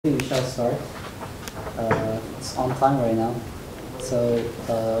We shall start. It's on time right now. So,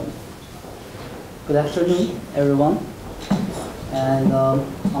 good afternoon, everyone. And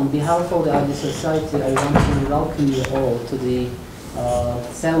on behalf of the ID Society, I want to welcome you all to the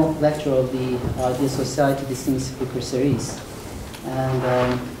seventh lecture of the ID Society Distinguished Speaker Series.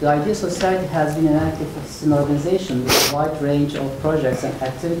 And the ID Society has been an active citizen organization with a wide range of projects and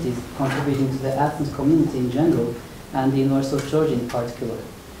activities contributing to the Athens community in general and the University of Georgia in particular.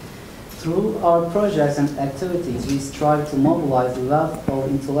 Through our projects and activities, we strive to mobilize the wealth of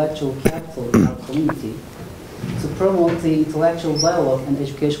intellectual capital in our community to promote the intellectual dialogue and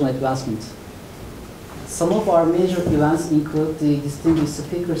educational advancement. Some of our major events include the Distinguished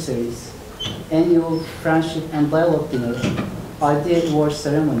Speaker Series, annual Friendship and Dialogue Dinner, Idea Award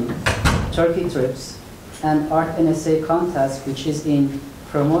Ceremony, Turkey trips, and Art and Essay Contest, which is in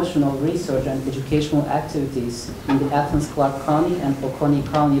promotion of research and educational activities in the Athens, Clark County and Oconee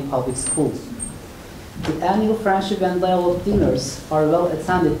County public schools. The annual Friendship and Dialogue Dinners are well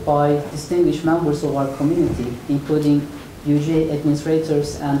attended by distinguished members of our community, including UGA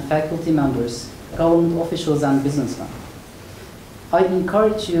administrators and faculty members, government officials and businessmen. I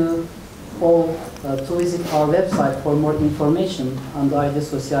encourage you all to visit our website for more information on the ID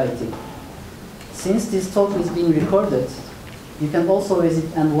Society. Since this talk is being recorded, you can also visit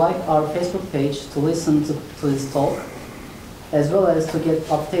and like our Facebook page to listen to this talk, as well as to get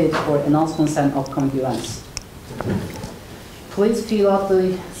updates for announcements and upcoming events. Please fill out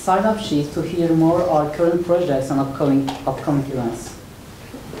the sign-up sheet to hear more our current projects and upcoming events.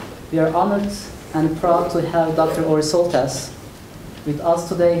 We are honored and proud to have Dr. Soltes with us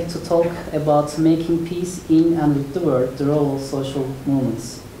today to talk about making peace in and with the world, the role of social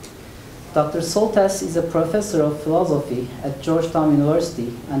movements. Dr. Soltes is a professor of philosophy at Georgetown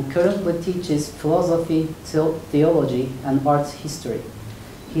University and currently teaches philosophy, theology, and art history.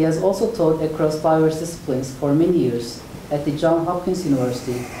 He has also taught across diverse disciplines for many years at the Johns Hopkins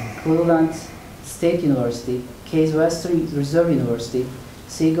University, Cleveland State University, Case Western Reserve University,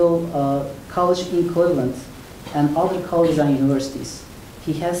 Siegel College in Cleveland, and other colleges and universities.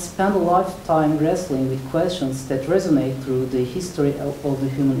 He has spent a lifetime wrestling with questions that resonate through the history of the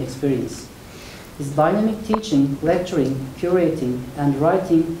human experience. His dynamic teaching, lecturing, curating, and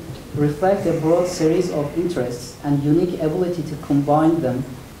writing reflect a broad series of interests and unique ability to combine them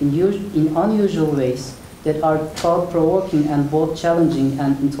in unusual ways that are thought-provoking and both challenging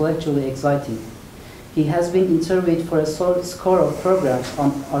and intellectually exciting. He has been interviewed for a score of programs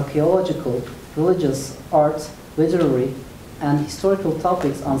on archaeological, religious, art, literary, and historical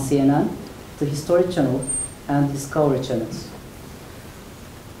topics on CNN, the History Channel, and Discovery channels.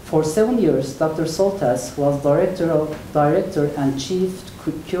 For 7 years, Dr. Soltes was director and chief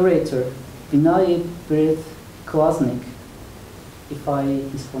curator, Vinay Birth Klasnik, if I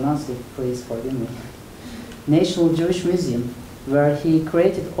mispronounce it, please forgive me, National Jewish Museum, where he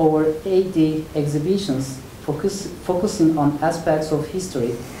created over 80 exhibitions focusing on aspects of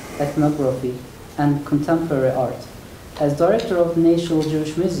history, ethnography, and contemporary art. As director of the National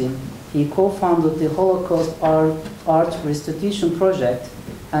Jewish Museum, he co-founded the Holocaust Art Restitution Project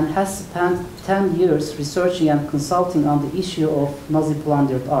and has spent 10 years researching and consulting on the issue of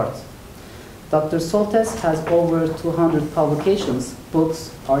Nazi-plundered art. Dr. Soltes has over 200 publications,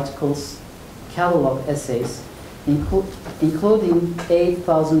 books, articles, catalog essays, including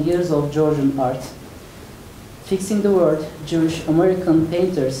 8,000 years of Georgian art, Fixing the World, Jewish American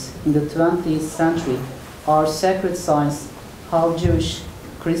Painters in the 20th Century, Our Sacred Science, How Jewish,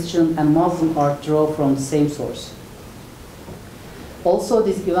 Christian, and Muslim art draw from the same source. Also,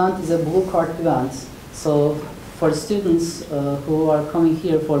 this event is a blue card event, so for students who are coming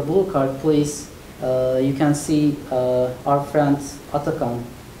here for blue card, please, you can see our friend Atakan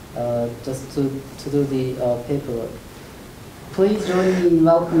just to do the paperwork. Please join me in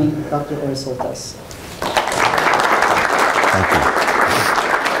welcoming Dr. Soltes. Thank you.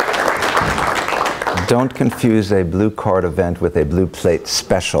 Don't confuse a blue card event with a blue plate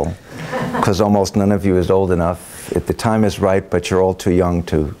special, because almost none of you is old enough. If the time is right, but you're all too young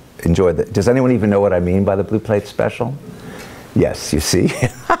to enjoy that. Does anyone even know what I mean by the blue plate special? Yes, you see.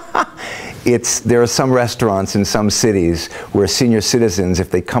 There are some restaurants in some cities where senior citizens,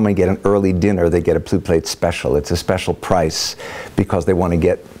 if they come and get an early dinner, they get a blue plate special. It's a special price because they want to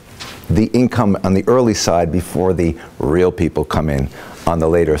get the income on the early side before the real people come in on the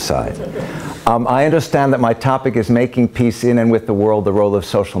later side. I understand that my topic is making peace in and with the world, the role of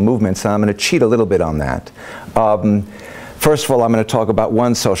social movements, and I'm going to cheat a little bit on that. First of all, I'm going to talk about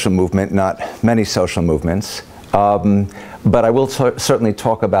one social movement, not many social movements, but I will certainly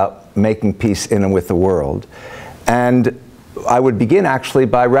talk about making peace in and with the world. And I would begin actually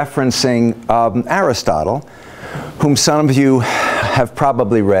by referencing Aristotle, whom some of you have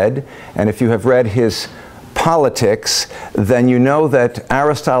probably read, and if you have read his Politics, then you know that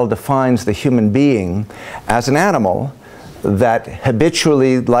Aristotle defines the human being as an animal that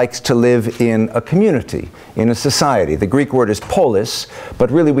habitually likes to live in a community, in a society. The Greek word is polis, but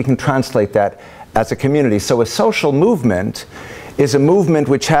really we can translate that as a community. So a social movement is a movement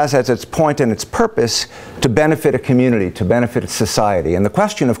which has as its point and its purpose to benefit a community, to benefit a society. And the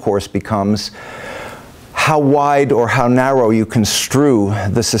question, of course, becomes how wide or how narrow you construe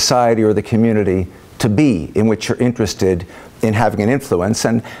the society or the community to be in which you're interested in having an influence.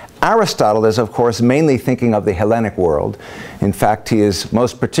 And Aristotle is, of course, mainly thinking of the Hellenic world. In fact, he is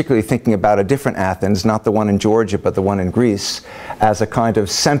most particularly thinking about a different Athens, not the one in Georgia, but the one in Greece, as a kind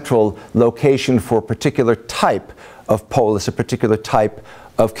of central location for a particular type of polis, a particular type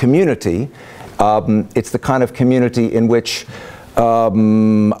of community. It's the kind of community in which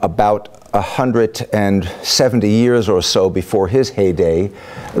about 170 years or so before his heyday,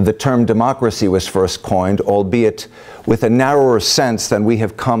 the term democracy was first coined, albeit with a narrower sense than we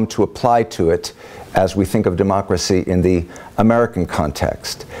have come to apply to it as we think of democracy in the American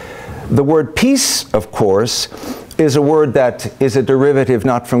context. The word peace, of course, is a word that is a derivative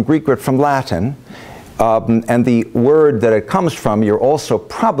not from Greek but from Latin. And the word that it comes from, you're also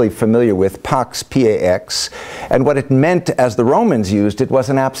probably familiar with, pax, P-A-X, and what it meant as the Romans used it was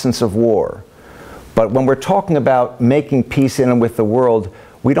an absence of war. But when we're talking about making peace in and with the world,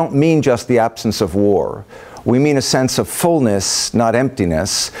 we don't mean just the absence of war. We mean a sense of fullness, not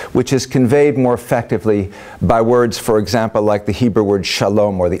emptiness, which is conveyed more effectively by words, for example, like the Hebrew word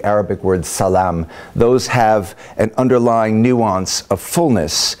shalom or the Arabic word salam. Those have an underlying nuance of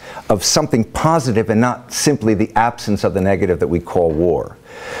fullness, of something positive and not simply the absence of the negative that we call war.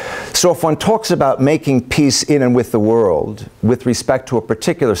 So if one talks about making peace in and with the world with respect to a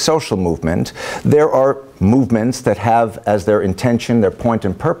particular social movement, there are movements that have as their intention, their point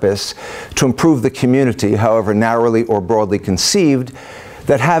and purpose to improve the community, however narrowly or broadly conceived,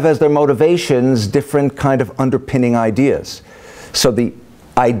 that have as their motivations different kind of underpinning ideas. So the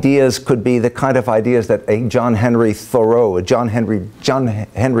ideas could be the kind of ideas that John Henry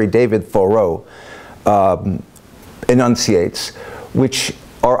David Thoreau enunciates, which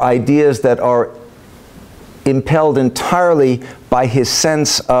are ideas that are impelled entirely by his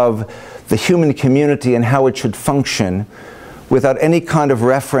sense of the human community and how it should function without any kind of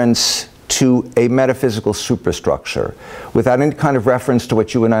reference to a metaphysical superstructure, without any kind of reference to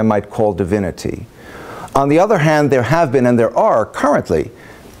what you and I might call divinity. On the other hand, there have been and there are currently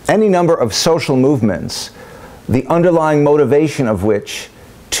any number of social movements, the underlying motivation of which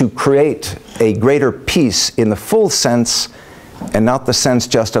to create a greater peace in the full sense and not the sense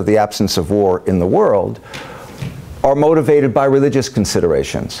just of the absence of war in the world, are motivated by religious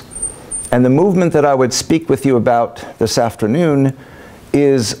considerations. And the movement that I would speak with you about this afternoon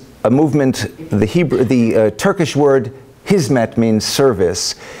is a movement, the Turkish word hizmet means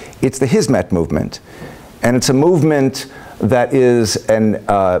service. It's the hizmet movement. And it's a movement that is an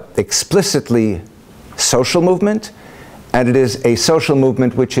explicitly social movement, and it is a social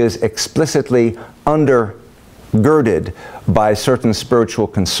movement which is explicitly undergirded by certain spiritual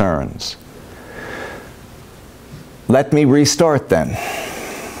concerns. Let me restart then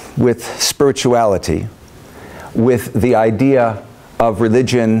with spirituality, with the idea of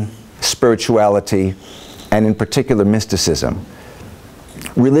religion, spirituality, and in particular mysticism.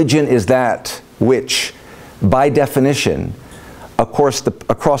 Religion is that which, by definition, across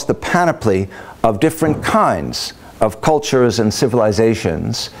the panoply of different kinds of cultures and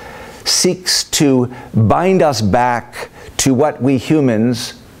civilizations, seeks to bind us back to what we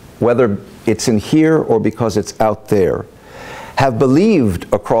humans, whether it's in here or because it's out there, have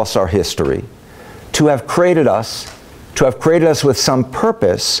believed across our history, to have created us with some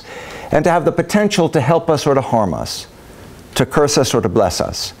purpose, and to have the potential to help us or to harm us, to curse us or to bless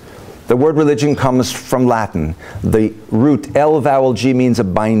us. The word religion comes from Latin. The root L vowel G means a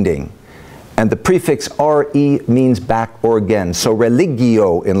binding, and the prefix re means back or again. So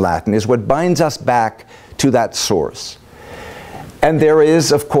religio in Latin is what binds us back to that source. And there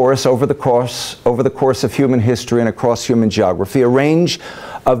is, of course, over the course of human history and across human geography, a range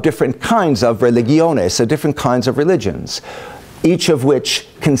of different kinds of religiones, so different kinds of religions, each of which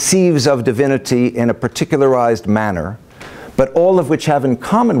conceives of divinity in a particularized manner, but all of which have in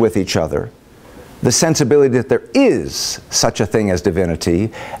common with each other the sensibility that there is such a thing as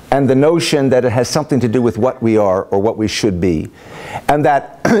divinity, and the notion that it has something to do with what we are or what we should be, and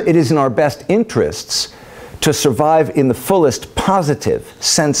that it is in our best interests To survive in the fullest positive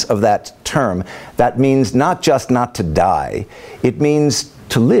sense of that term, that means not just not to die, it means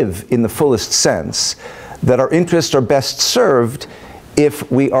to live in the fullest sense, that our interests are best served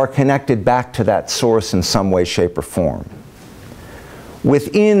if we are connected back to that source in some way, shape, or form.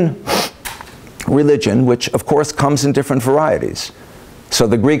 Within religion, which of course comes in different varieties, so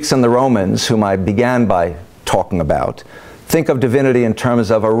the Greeks and the Romans, whom I began by talking about, think of divinity in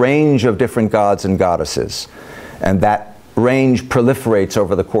terms of a range of different gods and goddesses, and that range proliferates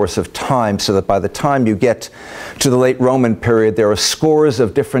over the course of time, so that by the time you get to the late Roman period, there are scores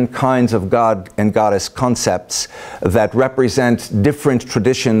of different kinds of god and goddess concepts that represent different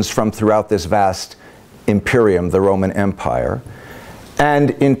traditions from throughout this vast imperium, the Roman Empire.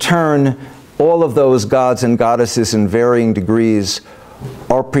 And in turn, all of those gods and goddesses in varying degrees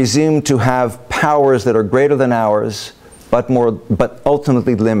are presumed to have powers that are greater than ours, but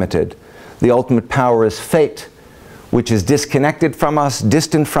ultimately limited. The ultimate power is fate, which is disconnected from us,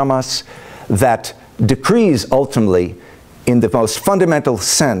 distant from us, that decrees ultimately, in the most fundamental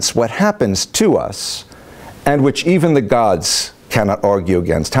sense, what happens to us, and which even the gods cannot argue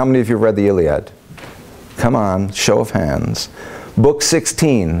against. How many of you read the Iliad? Come on, show of hands. Book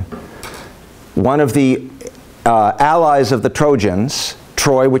 16, one of the allies of the Trojans,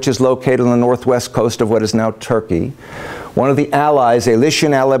 Troy, which is located on the northwest coast of what is now Turkey, one of the allies, a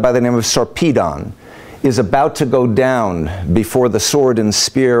Lycian ally by the name of Sarpedon, is about to go down before the sword and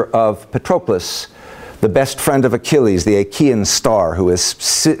spear of Patroclus, the best friend of Achilles, the Achaean star, who is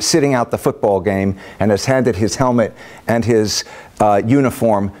sitting out the football game and has handed his helmet and his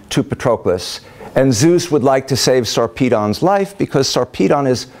uniform to Patroclus. And Zeus would like to save Sarpedon's life because Sarpedon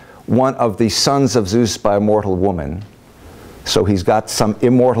is one of the sons of Zeus by a mortal woman. So he's got some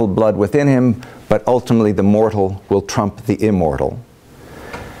immortal blood within him, but ultimately the mortal will trump the immortal.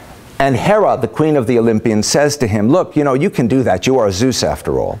 And Hera, the queen of the Olympians, says to him, look, you know, you can do that. You are Zeus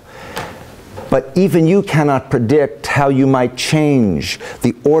after all. But even you cannot predict how you might change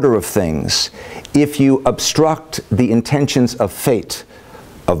the order of things if you obstruct the intentions of fate,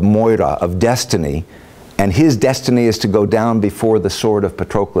 of Moira, of destiny. And his destiny is to go down before the sword of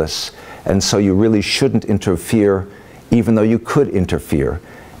Patroclus. And so you really shouldn't interfere, even though you could interfere.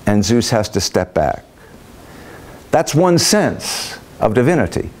 And Zeus has to step back. That's one sense of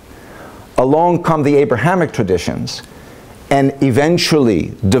divinity. Along come the Abrahamic traditions and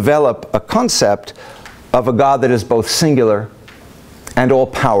eventually develop a concept of a God that is both singular and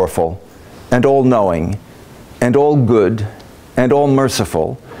all-powerful and all-knowing and all-good and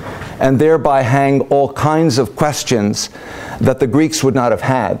all-merciful, and thereby hang all kinds of questions that the Greeks would not have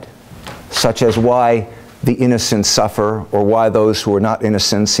had, such as why the innocent suffer or why those who are not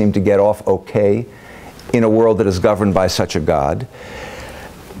innocent seem to get off okay in a world that is governed by such a God.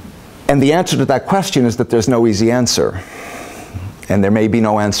 And the answer to that question is that there's no easy answer. And there may be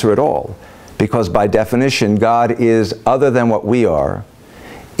no answer at all. Because by definition, God is other than what we are,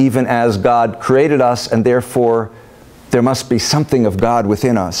 even as God created us, and therefore there must be something of God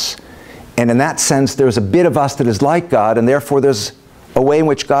within us. And in that sense, there's a bit of us that is like God, and therefore there's a way in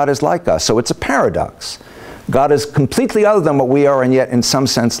which God is like us. So it's a paradox. God is completely other than what we are, and yet in some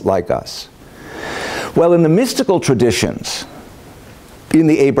sense like us. Well, in the mystical traditions,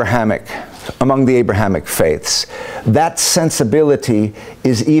 among the Abrahamic faiths, that sensibility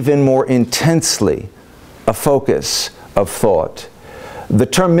is even more intensely a focus of thought. The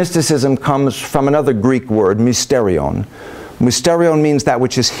term mysticism comes from another Greek word, mysterion. Mysterion means that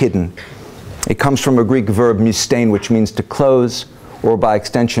which is hidden. It comes from a Greek verb, mystein, which means to close, or by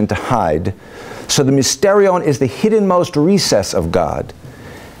extension to hide. So the mysterion is the hiddenmost recess of God.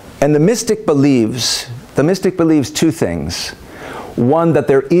 And the mystic believes two things. One, that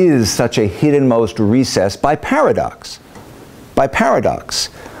there is such a hiddenmost recess by paradox,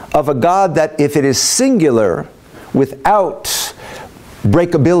 of a God that if it is singular, without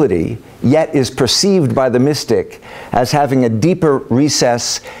breakability, yet is perceived by the mystic as having a deeper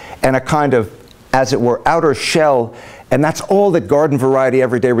recess and a kind of, as it were, outer shell. And that's all that garden variety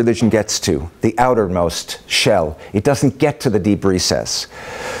everyday religion gets to, the outermost shell. It doesn't get to the deep recess.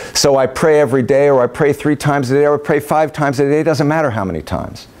 So I pray every day, or I pray 3 times a day, or I pray 5 times a day. It doesn't matter how many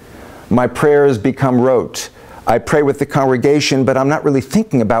times. My prayers become rote. I pray with the congregation, but I'm not really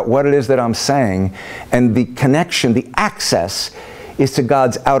thinking about what it is that I'm saying. And the connection, the access, is to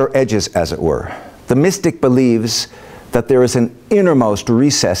God's outer edges, as it were. The mystic believes that there is an innermost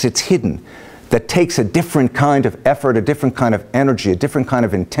recess, it's hidden, that takes a different kind of effort, a different kind of energy, a different kind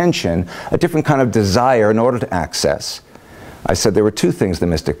of intention, a different kind of desire in order to access. I said there were 2 things the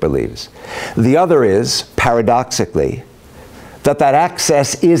mystic believes. The other is, paradoxically, that that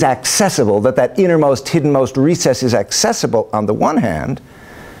access is accessible, that that innermost, hiddenmost recess is accessible on the one hand,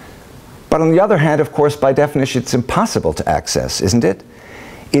 but on the other hand, of course, by definition, it's impossible to access, isn't it?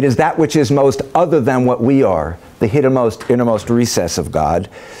 It is that which is most other than what we are, the hiddenmost, innermost recess of God.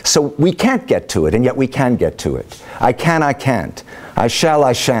 So we can't get to it, and yet we can get to it. I can, I can't. I shall,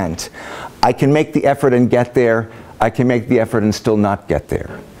 I shan't. I can make the effort and get there. I can make the effort and still not get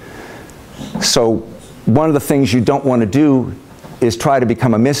there. So one of the things you don't want to do is try to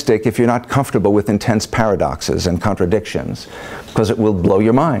become a mystic if you're not comfortable with intense paradoxes and contradictions, because it will blow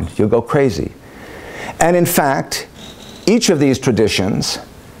your mind. You'll go crazy. And in fact, each of these traditions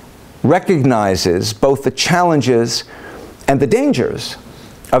recognizes both the challenges and the dangers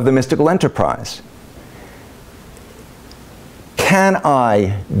of the mystical enterprise. Can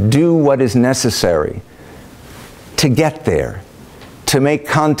I do what is necessary to get there, to make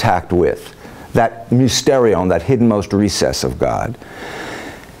contact with that mysterion, that hiddenmost recess of God?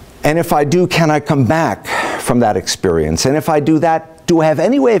 And if I do, can I come back from that experience? And if I do that, do I have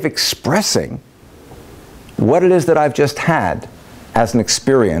any way of expressing what it is that I've just had as an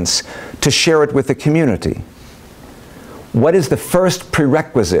experience to share it with the community? What is the first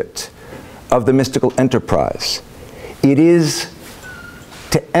prerequisite of the mystical enterprise? It is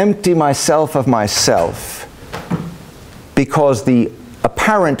to empty myself of myself, because the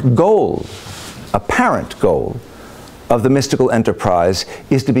apparent goal of the mystical enterprise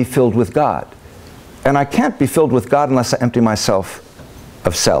is to be filled with God. And I can't be filled with God unless I empty myself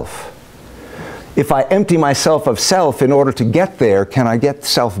of self. If I empty myself of self in order to get there, can I get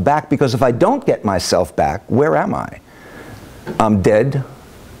self back? Because if I don't get myself back, where am I? I'm dead,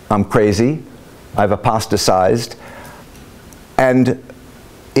 I'm crazy, I've apostatized, and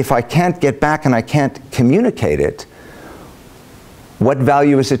if I can't get back and I can't communicate it, what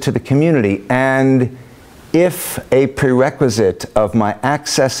value is it to the community? And if a prerequisite of my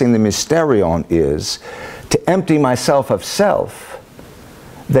accessing the mysterion is to empty myself of self,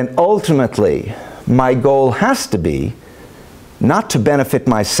 then ultimately my goal has to be not to benefit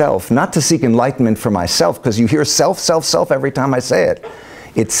myself, not to seek enlightenment for myself, because you hear self, self, self every time I say it.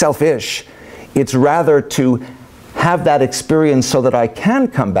 It's selfish. It's rather to have that experience so that I can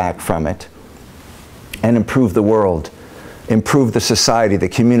come back from it and improve the world, improve the society, the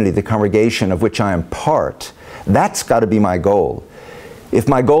community, the congregation of which I am part. That's got to be my goal. If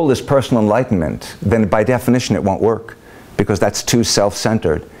my goal is personal enlightenment, then by definition it won't work, because that's too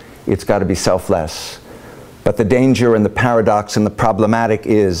self-centered. It's got to be selfless. But the danger and the paradox and the problematic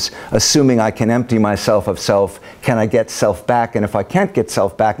is, assuming I can empty myself of self, can I get self back? And if I can't get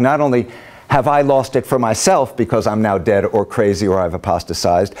self back, not only have I lost it for myself because I'm now dead or crazy or I've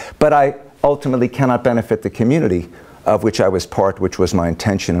apostatized, but I ultimately cannot benefit the community of which I was part, which was my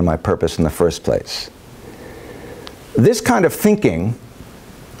intention and my purpose in the first place. This kind of thinking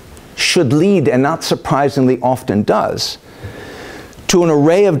should lead, and not surprisingly often does, to an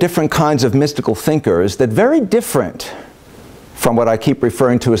array of different kinds of mystical thinkers that very different from what I keep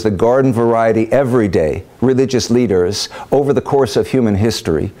referring to as the garden variety everyday religious leaders over the course of human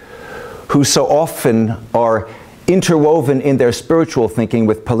history, who so often are interwoven in their spiritual thinking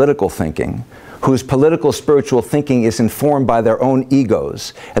with political thinking, whose political spiritual thinking is informed by their own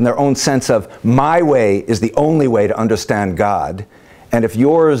egos and their own sense of my way is the only way to understand God, and if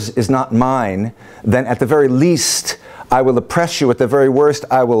yours is not mine, then at the very least I will oppress you, at the very worst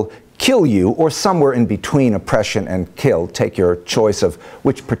I will kill you, or somewhere in between oppression and kill. Take your choice of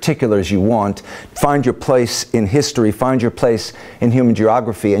which particulars you want. Find your place in history, find your place in human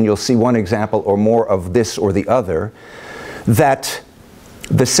geography, and you'll see one example or more of this or the other, that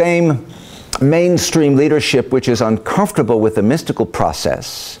the same mainstream leadership which is uncomfortable with the mystical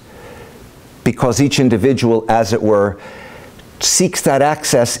process, because each individual, as it were, seeks that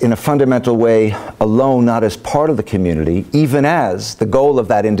access in a fundamental way alone, not as part of the community, even as the goal of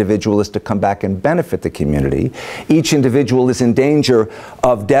that individual is to come back and benefit the community. Each individual is in danger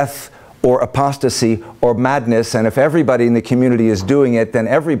of death or apostasy or madness, and if everybody in the community is doing it, then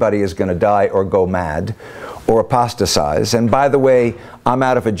everybody is going to die or go mad or apostatize. And by the way, I'm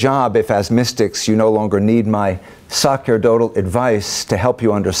out of a job if, as mystics, you no longer need my sacerdotal advice to help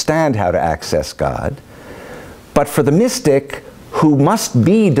you understand how to access God. But for the mystic, who must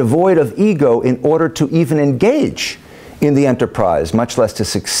be devoid of ego in order to even engage in the enterprise, much less to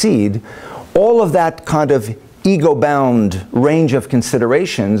succeed, all of that kind of ego-bound range of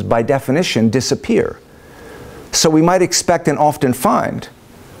considerations, by definition, disappear. So we might expect and often find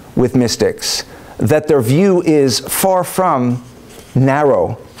with mystics that their view is far from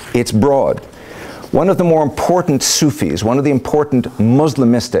narrow, it's broad. One of the more important Sufis, one of the important Muslim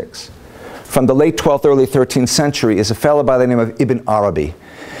mystics from the late 12th, early 13th century is a fellow by the name of Ibn Arabi.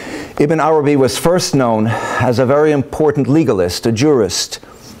 Ibn Arabi was first known as a very important legalist, a jurist,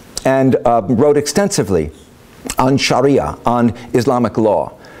 and wrote extensively on Sharia, on Islamic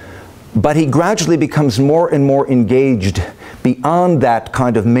law. But he gradually becomes more and more engaged beyond that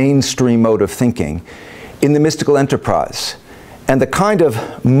kind of mainstream mode of thinking in the mystical enterprise. And the kind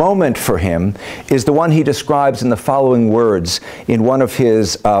of moment for him is the one he describes in the following words in one of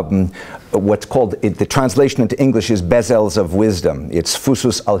his, what's called, the translation into English is Bezels of Wisdom. It's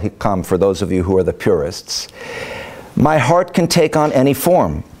Fusus al-Hikam for those of you who are the purists. My heart can take on any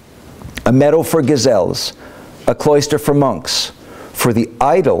form, a meadow for gazelles, a cloister for monks. For the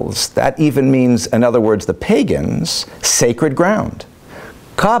idols, that even means, in other words, the pagans, sacred ground.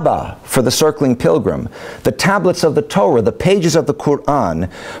 Kaaba for the circling pilgrim, the tablets of the Torah, the pages of the Quran.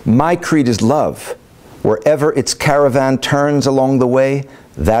 My creed is love. Wherever its caravan turns along the way,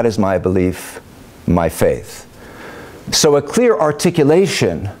 that is my belief, my faith. So a clear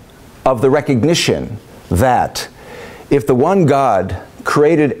articulation of the recognition that if the one God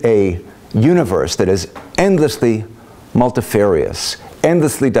created a universe that is endlessly multifarious,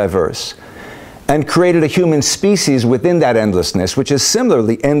 endlessly diverse, and created a human species within that endlessness, which is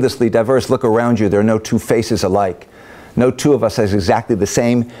similarly endlessly diverse. Look around you, there are no two faces alike. No two of us has exactly the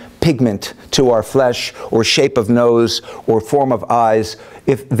same pigment to our flesh, or shape of nose, or form of eyes.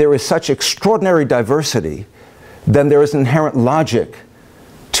 If there is such extraordinary diversity, then there is inherent logic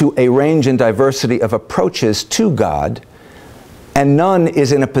to a range and diversity of approaches to God, and none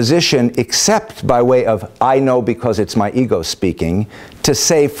is in a position, except by way of I know because it's my ego speaking, to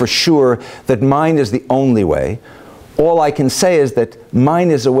say for sure that mine is the only way. All I can say is that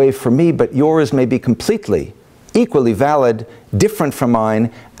mine is a way for me, but yours may be completely, equally valid, different from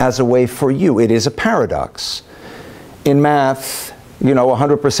mine as a way for you. It is a paradox. In math, you know,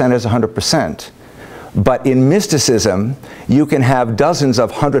 100% is 100%. But in mysticism, you can have dozens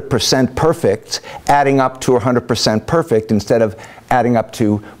of 100% perfect adding up to 100% perfect instead of adding up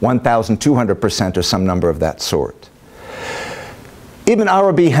to 1,200% or some number of that sort. Ibn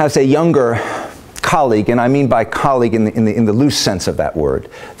Arabi has a younger colleague, and I mean by colleague in the loose sense of that word.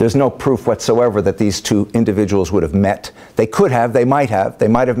 There's no proof whatsoever that these two individuals would have met. They could have, they might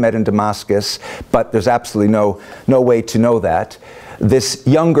have met in Damascus, but there's absolutely no way to know that. This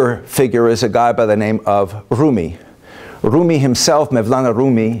younger figure is a guy by the name of Rumi. Rumi himself, Mevlana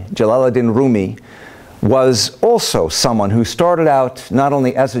Rumi, Jalaluddin Rumi, was also someone who started out not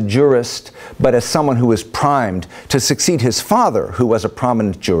only as a jurist, but as someone who was primed to succeed his father, who was a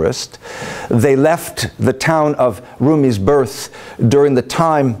prominent jurist. They left the town of Rumi's birth during the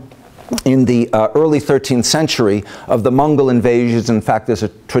time in the early 13th century of the Mongol invasions. In fact, there's a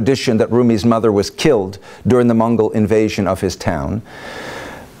tradition that Rumi's mother was killed during the Mongol invasion of his town.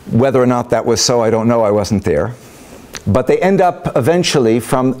 Whether or not that was so, I don't know, I wasn't there. But they end up eventually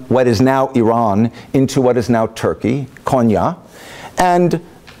from what is now Iran into what is now Turkey, Konya. And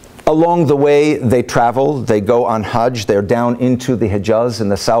along the way, they travel, they go on Hajj, they're down into the Hijaz in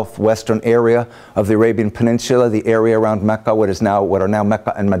the southwestern area of the Arabian Peninsula, the area around Mecca, what are now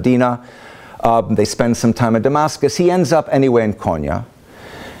Mecca and Medina. They spend some time in Damascus. He ends up anyway in Konya.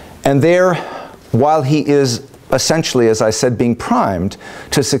 And there, while he is essentially, as I said, being primed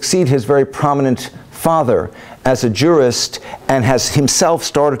to succeed his very prominent father as a jurist and has himself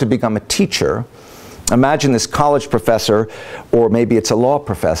started to become a teacher. Imagine this college professor, or maybe it's a law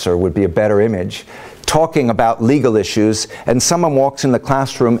professor, would be a better image, talking about legal issues, and someone walks in the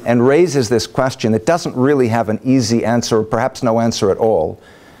classroom and raises this question that doesn't really have an easy answer, or perhaps no answer at all.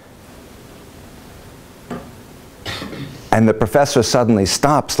 And the professor suddenly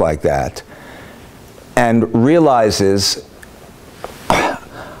stops like that and realizes,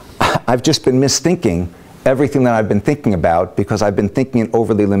 I've just been misthinking everything that I've been thinking about because I've been thinking in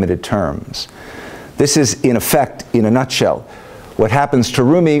overly limited terms. This is, in effect, in a nutshell, what happens to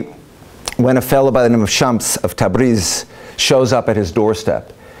Rumi when a fellow by the name of Shams of Tabriz shows up at his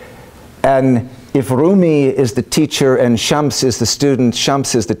doorstep. And if Rumi is the teacher and Shams is the student,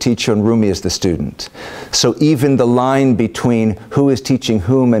 Shams is the teacher and Rumi is the student. So even the line between who is teaching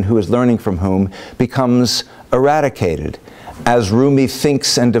whom and who is learning from whom becomes eradicated. As Rumi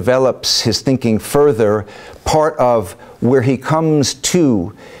thinks and develops his thinking further, part of where he comes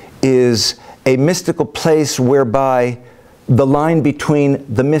to is a mystical place whereby the line between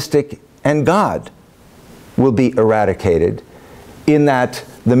the mystic and God will be eradicated, in that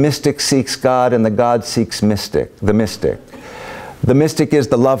the mystic seeks God and the God seeks the mystic. The mystic is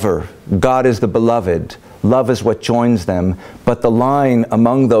the lover, God is the beloved, love is what joins them, but the line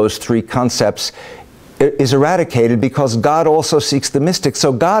among those three concepts is eradicated because God also seeks the mystic.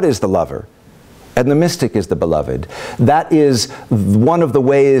 So God is the lover and the mystic is the beloved. That is one of the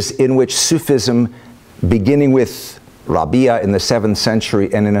ways in which Sufism, beginning with Rabia in the 7th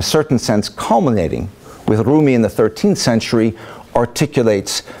century and in a certain sense culminating with Rumi in the 13th century,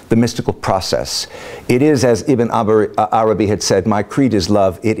 articulates the mystical process. It is, as Ibn Arabi had said, my creed is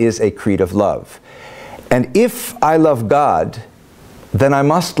love. It is a creed of love. And if I love God, then I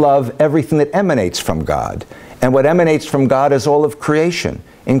must love everything that emanates from God. And what emanates from God is all of creation,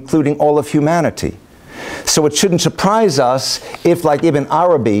 including all of humanity. So it shouldn't surprise us if, like Ibn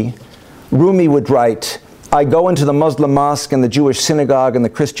Arabi, Rumi would write, I go into the Muslim mosque and the Jewish synagogue and the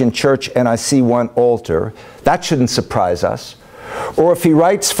Christian church and I see one altar. That shouldn't surprise us. Or if he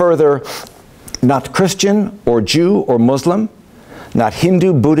writes further, not Christian or Jew or Muslim, not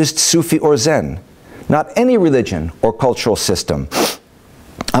Hindu, Buddhist, Sufi or Zen, not any religion or cultural system.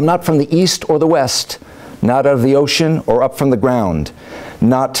 I'm not from the East or the West, not out of the ocean or up from the ground,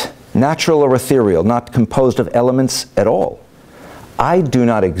 not natural or ethereal, not composed of elements at all. I do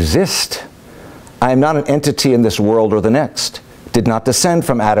not exist. I am not an entity in this world or the next, did not descend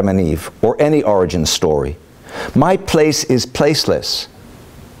from Adam and Eve or any origin story. My place is placeless,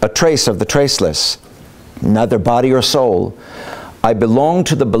 a trace of the traceless, neither body or soul. I belong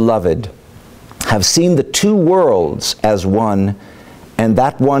to the beloved, have seen the two worlds as one, and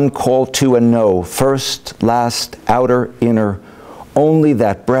that one called to and know, first, last, outer, inner, only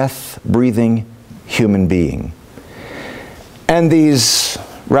that breath-breathing human being. And these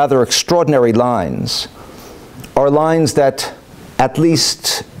rather extraordinary lines are lines that, at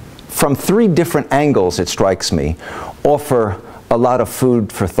least from 3 different angles, it strikes me, offer a lot of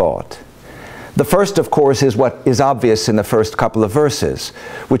food for thought. The first, of course, is what is obvious in the first couple of verses,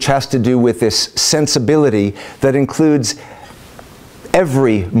 which has to do with this sensibility that includes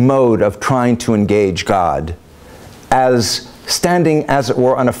every mode of trying to engage God as standing, as it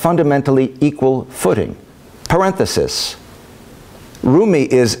were, on a fundamentally equal footing. Parenthesis.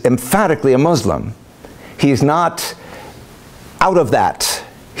 Rumi is emphatically a Muslim. He is not out of that.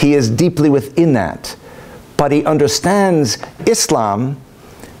 He is deeply within that. But he understands Islam,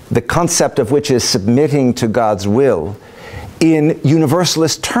 the concept of which is submitting to God's will, in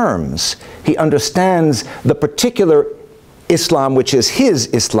universalist terms. He understands the particular Islam, which is his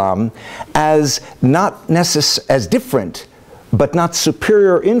Islam, as not as different, but not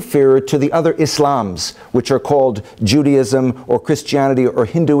superior or inferior to the other Islams, which are called Judaism or Christianity or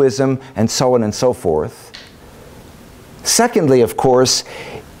Hinduism, and so on and so forth. Secondly, of course,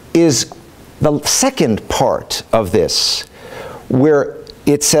 is the second part of this, where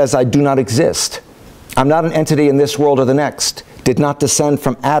it says, I do not exist. I'm not an entity in this world or the next. Did not descend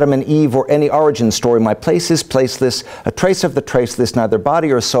from Adam and Eve or any origin story. My place is placeless, a trace of the traceless, neither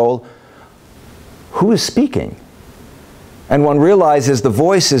body or soul. Who is speaking? And one realizes the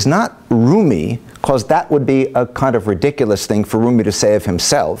voice is not Rumi, because that would be a kind of ridiculous thing for Rumi to say of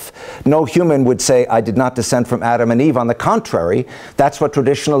himself. No human would say, I did not descend from Adam and Eve. On the contrary, that's what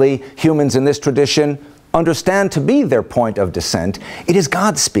traditionally humans in this tradition understand to be their point of descent. It is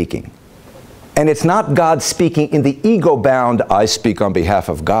God speaking. And it's not God speaking in the ego-bound, I speak on behalf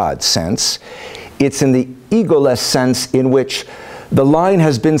of God sense. It's in the egoless sense in which the line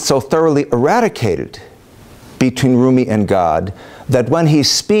has been so thoroughly eradicated between Rumi and God that when he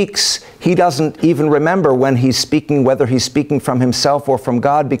speaks, he doesn't even remember when he's speaking, whether he's speaking from himself or from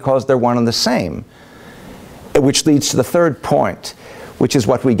God, because they're one and the same. Which leads to the third point, which is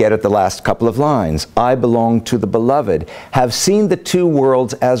what we get at the last couple of lines. I belong to the beloved, have seen the two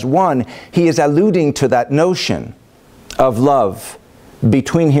worlds as one. He is alluding to that notion of love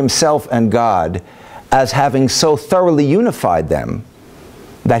between himself and God as having so thoroughly unified them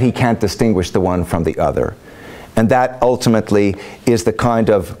that he can't distinguish the one from the other. And that ultimately is the kind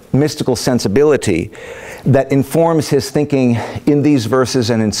of mystical sensibility that informs his thinking in these verses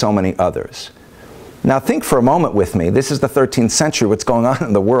and in so many others. Now think for a moment with me. This is the 13th century, what's going on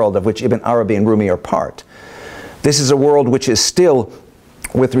in the world of which Ibn Arabi and Rumi are part. This is a world which is still,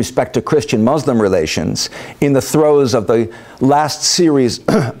 with respect to Christian-Muslim relations, in the throes of the last series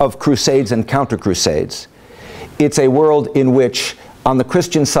of crusades and counter-crusades. It's a world in which, on the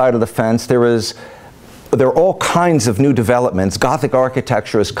Christian side of the fence, there are all kinds of new developments. Gothic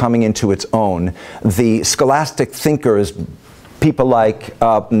architecture is coming into its own. The scholastic thinkers, people like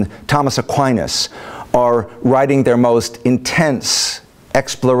Thomas Aquinas, are writing their most intense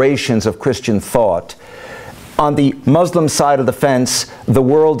explorations of Christian thought. On the Muslim side of the fence, the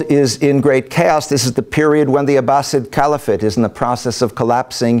world is in great chaos. This is the period when the Abbasid Caliphate is in the process of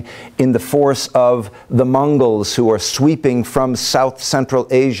collapsing in the force of the Mongols who are sweeping from South Central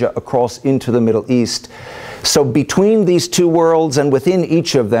Asia across into the Middle East. So between these two worlds and within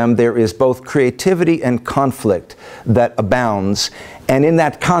each of them, there is both creativity and conflict that abounds. And in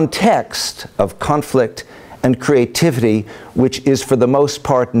that context of conflict and creativity, which is for the most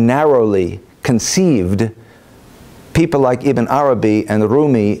part narrowly conceived, people like Ibn Arabi and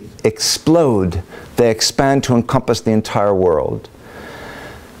Rumi explode. They expand to encompass the entire world.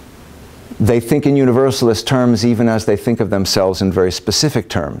 They think in universalist terms even as they think of themselves in very specific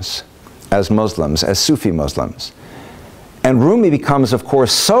terms, as Muslims, as Sufi Muslims. And Rumi becomes, of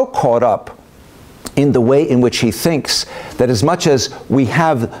course, so caught up in the way in which he thinks that as much as we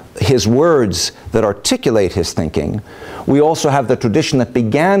have his words that articulate his thinking, we also have the tradition that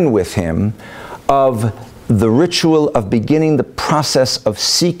began with him of the ritual of beginning the process of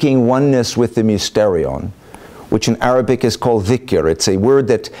seeking oneness with the mysterion, which in Arabic is called dhikr. It's a word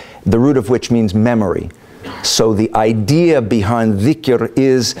that the root of which means memory. So the idea behind dhikr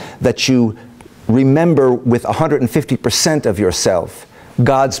is that you remember with 150% of yourself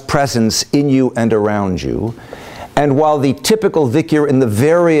God's presence in you and around you. And while the typical dhikr in the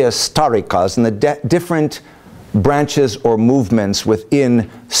various tariqas and the different branches or movements within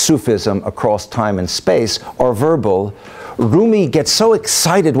Sufism across time and space are verbal, Rumi gets so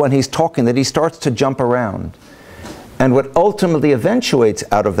excited when he's talking that he starts to jump around. And what ultimately eventuates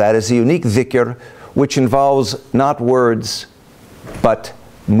out of that is a unique dhikr which involves not words but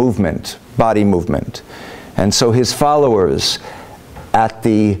movement, body movement. And so his followers at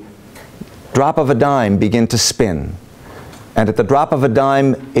the drop of a dime begin to spin. And at the drop of a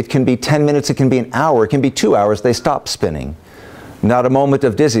dime, it can be 10 minutes, it can be an hour, it can be 2 hours, they stop spinning. Not a moment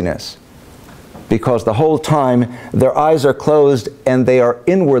of dizziness. Because the whole time their eyes are closed and they are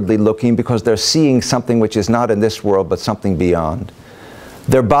inwardly looking because they're seeing something which is not in this world but something beyond.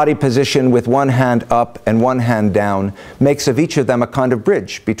 Their body position with one hand up and one hand down makes of each of them a kind of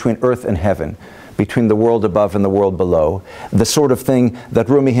bridge between earth and heaven, between the world above and the world below. The sort of thing that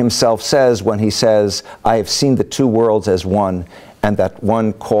Rumi himself says when he says, I have seen the two worlds as one, and that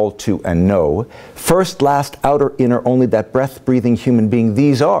one call to and know. First, last, outer, inner, only that breath-breathing human being.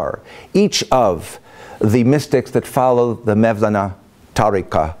 These are each of the mystics that follow the Mevlana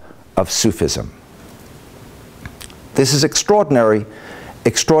Tariqa of Sufism. This is extraordinary,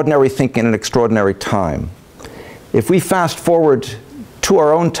 extraordinary thinking in an extraordinary time. If we fast forward to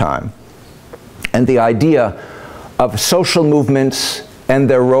our own time, and the idea of social movements and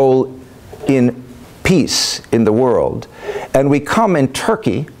their role in peace in the world, and we come in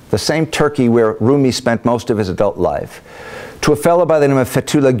Turkey, the same Turkey where Rumi spent most of his adult life, to a fellow by the name of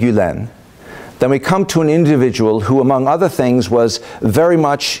Fethullah Gülen. Then we come to an individual who, among other things, was very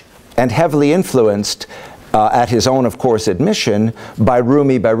much and heavily influenced, at his own, of course, admission, by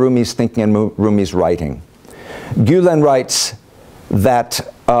Rumi, by Rumi's thinking and Rumi's writing. Gülen writes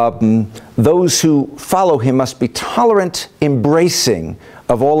that those who follow him must be tolerant, embracing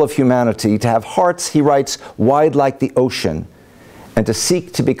of all of humanity, to have hearts, he writes, wide like the ocean, and to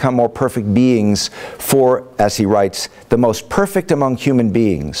seek to become more perfect beings, for, as he writes, the most perfect among human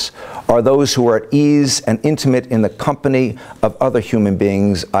beings are those who are at ease and intimate in the company of other human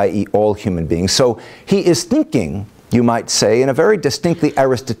beings, i.e. all human beings. So he is thinking, you might say, in a very distinctly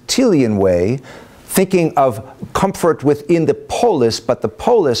Aristotelian way, thinking of comfort within the polis, but the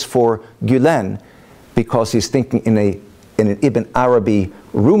polis for Gülen, because he's thinking in an Ibn Arabi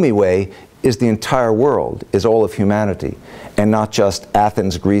Rumi way, is the entire world, is all of humanity, and not just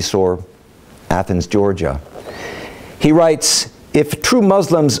Athens, Greece, or Athens, Georgia. He writes, if true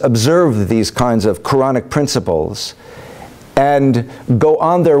Muslims observe these kinds of Quranic principles and go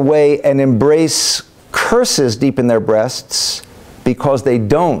on their way and embrace curses deep in their breasts because they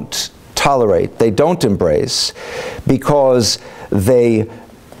don't tolerate, they don't embrace, because they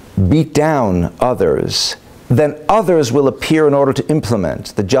beat down others, then others will appear in order to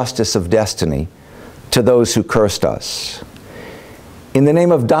implement the justice of destiny to those who cursed us. In the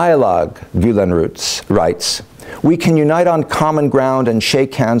name of dialogue, Gülen writes, we can unite on common ground and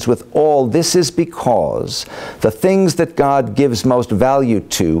shake hands with all. This is because the things that God gives most value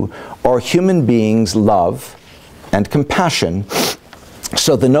to are human beings' love and compassion.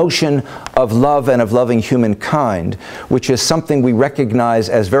 So the notion of love and of loving humankind, which is something we recognize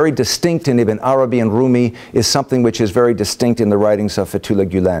as very distinct in Ibn Arabi and Rumi, is something which is very distinct in the writings of Fethullah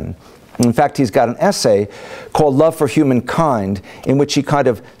Gülen. In fact, he's got an essay called Love for Humankind, in which he kind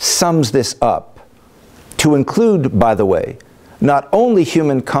of sums this up, to include, by the way, not only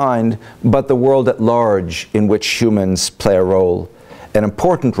humankind, but the world at large in which humans play a role, an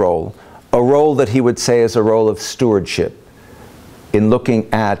important role, a role that he would say is a role of stewardship. in looking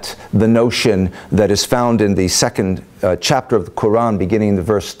at the notion that is found in the second chapter of the Quran, beginning in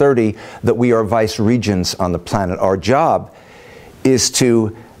verse 30, that we are vice regents on the planet. Our job is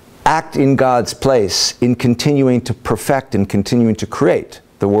to act in God's place in continuing to perfect and continuing to create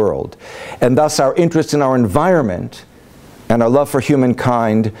the world. And thus our interest in our environment and our love for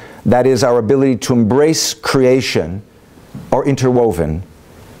humankind, that is our ability to embrace creation, are interwoven.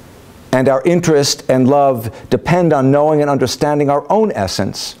 And our interest and love depend on knowing and understanding our own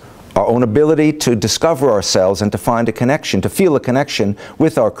essence, our own ability to discover ourselves and to find a connection, to feel a connection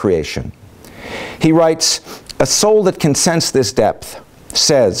with our creation. He writes, "A soul that can sense this depth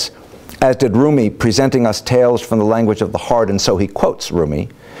says," as did Rumi, presenting us tales from the language of the heart, and so he quotes Rumi,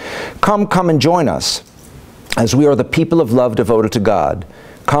 "Come, come and join us, as we are the people of love devoted to God.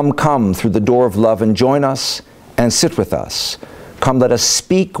 Come, come through the door of love and join us and sit with us. Come, let us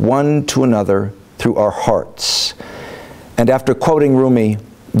speak one to another through our hearts." And after quoting Rumi,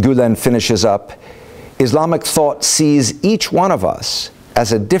 Gülen finishes up, "Islamic thought sees each one of us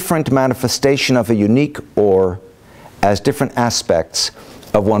as a different manifestation of a unique or as different aspects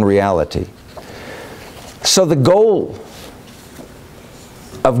of one reality." So the goal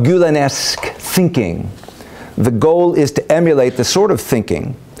of Gülen-esque thinking, the goal is to emulate the sort of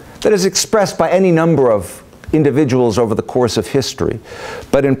thinking that is expressed by any number of individuals over the course of history,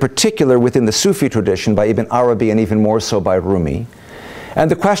 but in particular within the Sufi tradition by Ibn Arabi and even more so by Rumi. And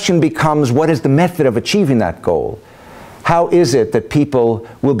the question becomes, what is the method of achieving that goal? How is it that people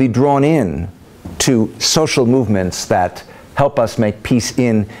will be drawn in to social movements that help us make peace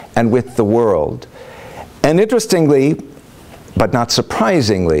in and with the world? And interestingly, but not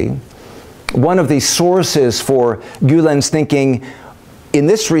surprisingly, one of the sources for Gülen's thinking in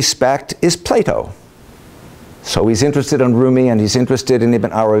this respect is Plato. So he's interested in Rumi and he's interested in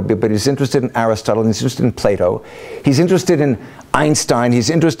Ibn Arabi, but he's interested in Aristotle and he's interested in Plato. He's interested in Einstein, he's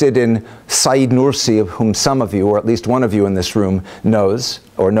interested in Said Nursi, of whom some of you, or at least one of you in this room, knows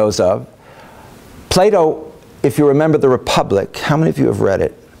or knows of. Plato, if you remember the Republic, how many of you have read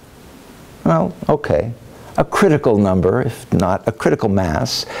it? Well, okay. A critical number, if not a critical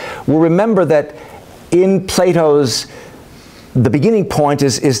mass, will remember that in Plato's, the beginning point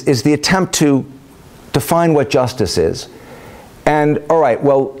is the attempt to define what justice is. And all right,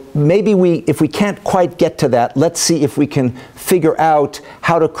 well, maybe if we can't quite get to that, let's see if we can figure out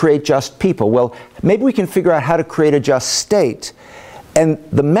how to create just people. Well, maybe we can figure out how to create a just state. And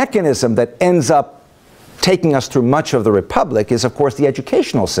the mechanism that ends up taking us through much of the Republic is, of course, the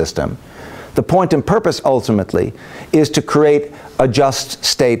educational system. The point and purpose, ultimately, is to create a just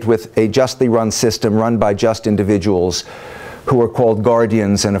state with a justly run system run by just individuals who are called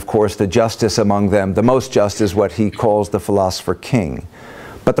guardians, and of course the justice among them, the most just, is what he calls the philosopher king.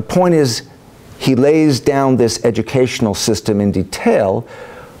 But the point is, he lays down this educational system in detail,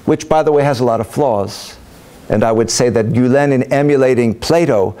 which, by the way, has a lot of flaws. And I would say that Gülen, in emulating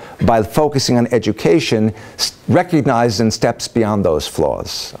Plato by focusing on education, recognizes and steps beyond those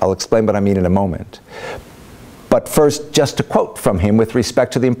flaws. I'll explain what I mean in a moment. But first, just a quote from him with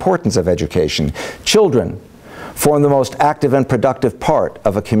respect to the importance of education. "Children form the most active and productive part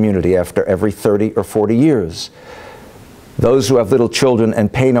of a community after every 30 or 40 years. Those who have little children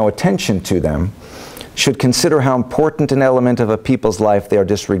and pay no attention to them should consider how important an element of a people's life they are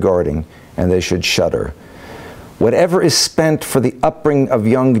disregarding, and they should shudder. Whatever is spent for the upbringing of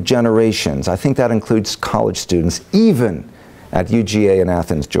young generations," I think that includes college students, even at UGA in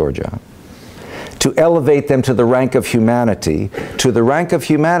Athens, Georgia, "to elevate them to the rank of humanity,"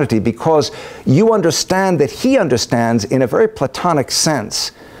 because you understand that he understands in a very Platonic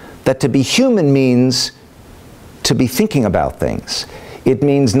sense that to be human means to be thinking about things. It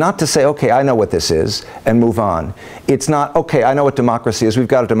means not to say, okay, I know what this is, and move on. It's not, okay, I know what democracy is, we've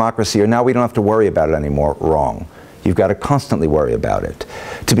got a democracy here, now we don't have to worry about it anymore. Wrong. You've got to constantly worry about it.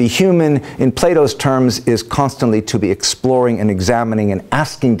 To be human, in Plato's terms, is constantly to be exploring and examining and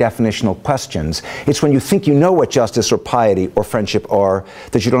asking definitional questions. It's when you think you know what justice or piety or friendship are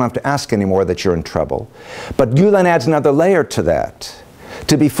that you don't have to ask anymore that you're in trouble. But Gülen adds another layer to that.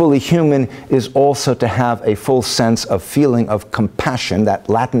 To be fully human is also to have a full sense of feeling of compassion. That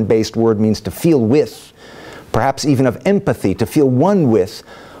Latin-based word means to feel with, perhaps even of empathy, to feel one with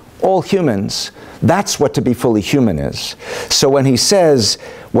all humans. That's what to be fully human is. So when he says,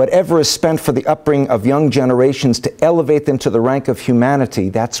 whatever is spent for the upbringing of young generations to elevate them to the rank of humanity,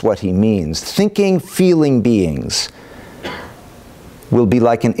 that's what he means. Thinking, feeling beings will be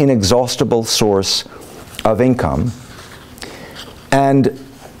like an inexhaustible source of income. And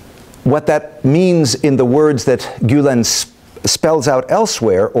what that means in the words that Gülen spells out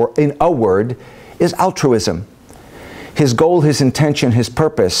elsewhere, or in a word, is altruism. his goal, his intention, his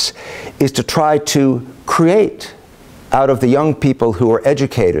purpose is to try to create out of the young people who are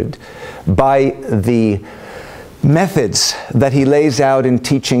educated by the methods that he lays out in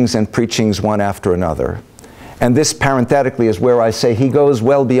teachings and preachings one after another. And this, parenthetically, is where I say he goes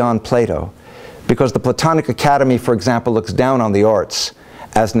well beyond Plato, because the Platonic Academy, for example, looks down on the arts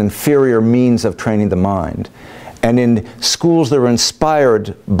as an inferior means of training the mind. And in schools that are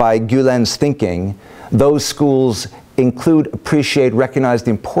inspired by Gülen's thinking, those schools include, appreciate, recognize the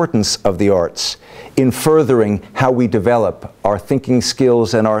importance of the arts in furthering how we develop our thinking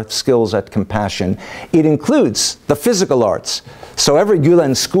skills and our skills at compassion. It includes the physical arts. So every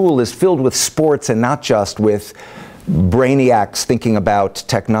Gülen school is filled with sports and not just with brainiacs thinking about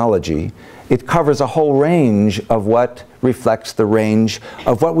technology. It covers a whole range of what reflects the range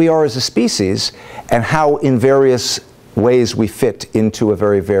of what we are as a species and how in various ways we fit into a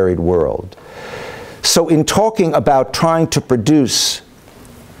very varied world. So in talking about trying to produce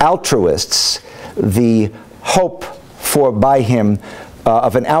altruists, the hope for by him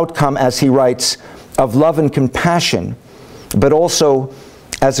of an outcome, as he writes, of love and compassion, but also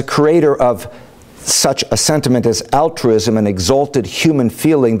as a creator of such a sentiment as altruism, an exalted human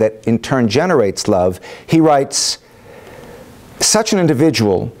feeling that in turn generates love, he writes, such an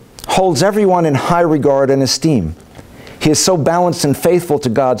individual holds everyone in high regard and esteem. He is so balanced and faithful to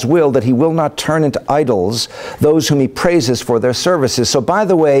God's will that he will not turn into idols those whom he praises for their services. So by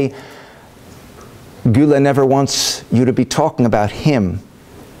the way, Gülen never wants you to be talking about him.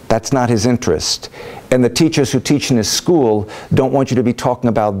 That's not his interest. And the teachers who teach in his school don't want you to be talking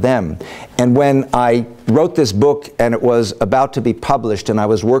about them. And when I wrote this book and it was about to be published, and I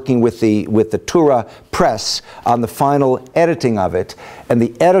was working with the Tura press on the final editing of it, and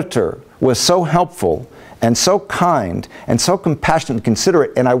the editor was so helpful and so kind and so compassionate and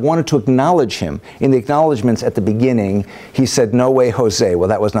considerate, and I wanted to acknowledge him. In the acknowledgments at the beginning, he said, "No way, Jose." Well,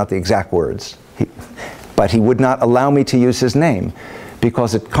 that was not the exact words. But he would not allow me to use his name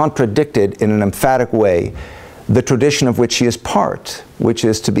because it contradicted in an emphatic way the tradition of which he is part, which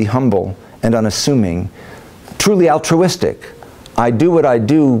is to be humble and unassuming, truly altruistic. I do what I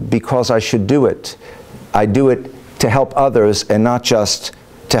do because I should do it. I do it to help others and not just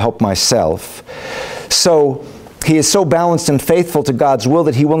to help myself. So he is so balanced and faithful to God's will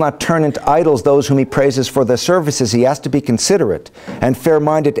that he will not turn into idols those whom he praises for their services. He has to be considerate and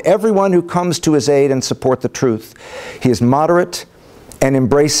fair-minded to everyone who comes to his aid and support the truth. He is moderate and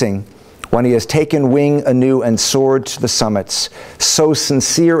embracing when he has taken wing anew and soared to the summits, so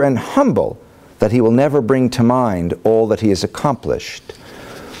sincere and humble that he will never bring to mind all that he has accomplished.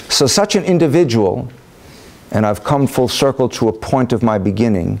 So such an individual, and I've come full circle to a point of my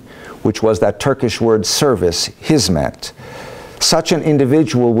beginning, which was that Turkish word service, hizmet. Such an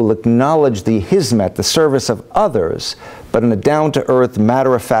individual will acknowledge the hizmet, the service of others, but in a down-to-earth,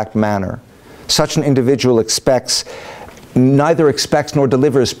 matter-of-fact manner. Such an individual neither expects nor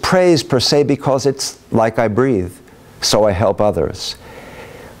delivers praise per se, because it's like I breathe, so I help others.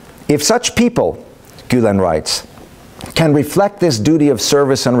 If such people, Gülen writes, can reflect this duty of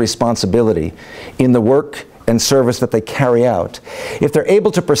service and responsibility in the work and service that they carry out, if they're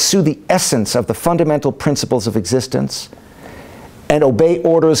able to pursue the essence of the fundamental principles of existence and obey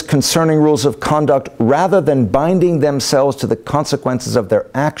orders concerning rules of conduct rather than binding themselves to the consequences of their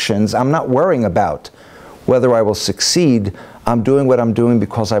actions, I'm not worrying about whether I will succeed. I'm doing what I'm doing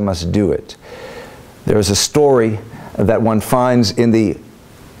because I must do it. There is a story that one finds in the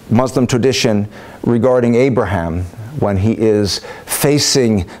Muslim tradition regarding Abraham when he is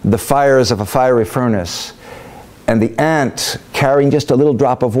facing the fires of a fiery furnace, and the ant carrying just a little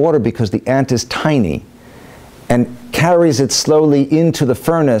drop of water, because the ant is tiny, and carries it slowly into the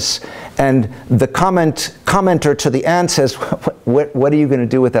furnace, and the commenter to the ant says, what are you going to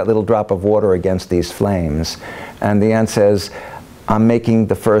do with that little drop of water against these flames? And the ant says, I'm making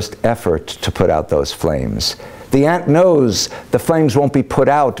the first effort to put out those flames. The ant knows the flames won't be put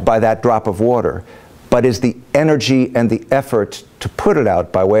out by that drop of water, but is the energy and the effort to put it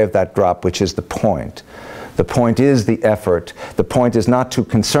out by way of that drop, which is the point. The point is the effort. The point is not to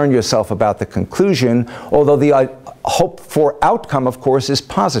concern yourself about the conclusion, although the hope for outcome, of course, is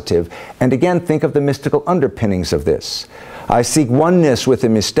positive. And again, think of the mystical underpinnings of this. I seek oneness with the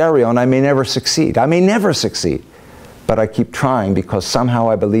mysterion. I may never succeed. I may never succeed. But I keep trying because somehow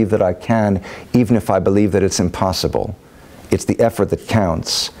I believe that I can, even if I believe that it's impossible. It's the effort that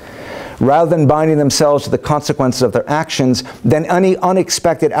counts. Rather than binding themselves to the consequences of their actions, then any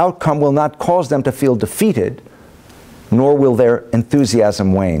unexpected outcome will not cause them to feel defeated, nor will their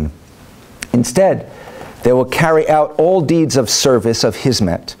enthusiasm wane. Instead, They will carry out all deeds of service, of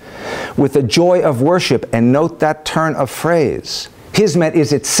Hizmet, with the joy of worship. And note that turn of phrase. Hizmet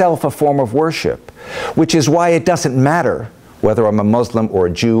is itself a form of worship, which is why it doesn't matter whether I'm a Muslim or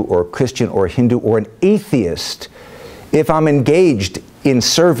a Jew or a Christian or a Hindu or an atheist. If I'm engaged in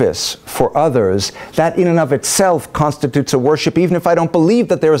service for others, that in and of itself constitutes a worship, even if I don't believe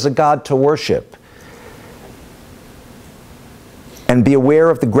that there is a God to worship. And be aware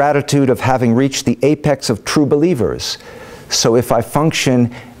of the gratitude of having reached the apex of true believers. So if I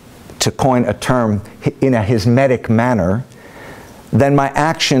function, to coin a term, in a Hizmetic manner, then my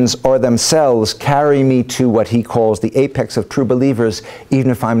actions or themselves carry me to what he calls the apex of true believers,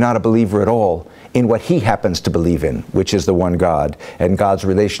 even if I'm not a believer at all, in what he happens to believe in, which is the one God, and God's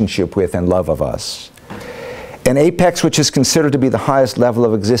relationship with and love of us. An apex which is considered to be the highest level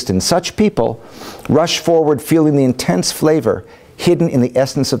of existence. Such people rush forward feeling the intense flavor hidden in the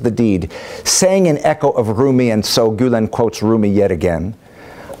essence of the deed, saying in echo of Rumi, and so Gülen quotes Rumi yet again,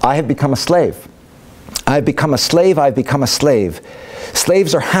 I have become a slave. I have become a slave, I have become a slave.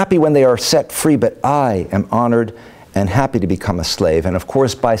 Slaves are happy when they are set free, but I am honored and happy to become a slave. And of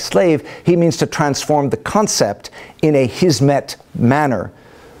course, by slave, he means to transform the concept in a Hizmet manner,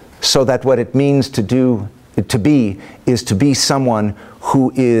 so that what it means to be is to be someone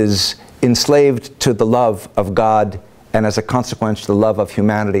who is enslaved to the love of God, and as a consequence to the love of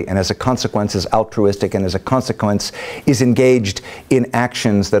humanity, and as a consequence is altruistic, and as a consequence is engaged in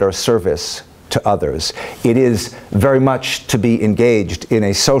actions that are service to others. It is very much to be engaged in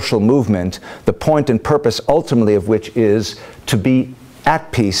a social movement, the point and purpose ultimately of which is to be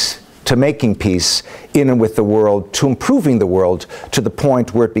at peace, to making peace in and with the world, to improving the world to the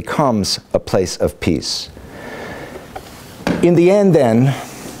point where it becomes a place of peace. In the end then,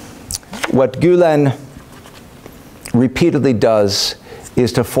 what Gülen repeatedly does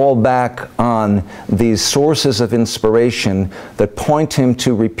is to fall back on these sources of inspiration that point him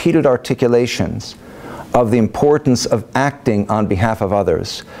to repeated articulations of the importance of acting on behalf of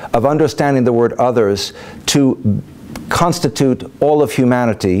others, of understanding the word others to constitute all of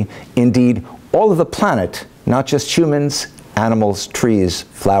humanity, indeed all of the planet, not just humans, animals, trees,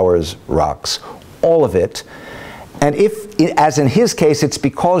 flowers, rocks, all of it. And if, as in his case, it's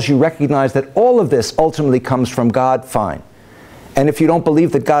because you recognize that all of this ultimately comes from God, fine. And if you don't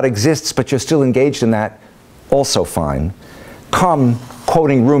believe that God exists, but you're still engaged in that, also fine. Come,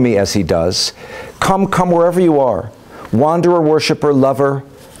 quoting Rumi as he does, come wherever you are. Wanderer, worshiper, lover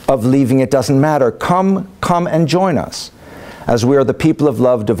of leaving, it doesn't matter. Come and join us, as we are the people of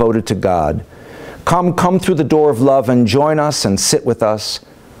love devoted to God. Come through the door of love and join us and sit with us.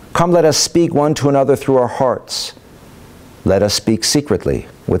 Come, let us speak one to another through our hearts. Let us speak secretly,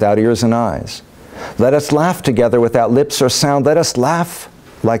 without ears and eyes. Let us laugh together without lips or sound. Let us laugh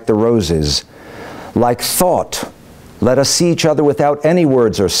like the roses, like thought. Let us see each other without any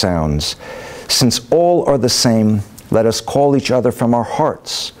words or sounds. Since all are the same, let us call each other from our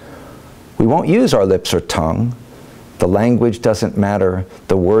hearts. We won't use our lips or tongue. The language doesn't matter.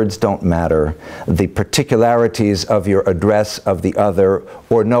 The words don't matter. The particularities of your address of the other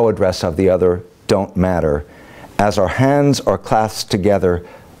or no address of the other don't matter. As our hands are clasped together,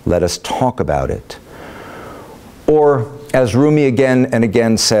 let us talk about it. Or, as Rumi again and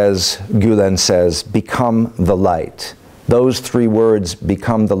again says, Gülen says, become the light. Those three words,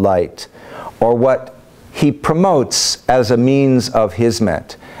 become the light, are what he promotes as a means of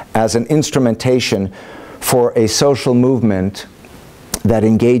Hizmet, as an instrumentation for a social movement that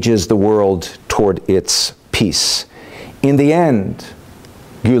engages the world toward its peace. In the end,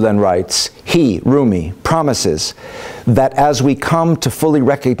 Gülen writes, he, Rumi, promises that as we come to fully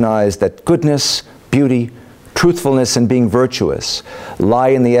recognize that goodness, beauty, truthfulness, and being virtuous lie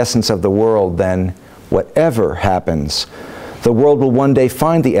in the essence of the world, then whatever happens, the world will one day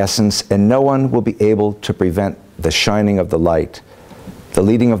find the essence, and no one will be able to prevent the shining of the light, the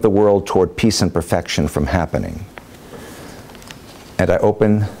leading of the world toward peace and perfection from happening. And I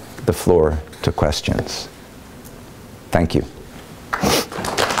open the floor to questions. Thank you.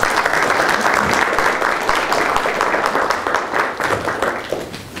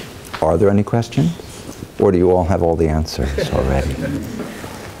 Are there any questions? Or do you all have all the answers already?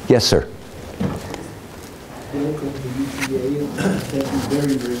 Yes, sir. Welcome to UTA. Thank you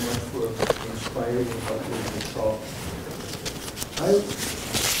very, very much for inspiring and uplifting talk.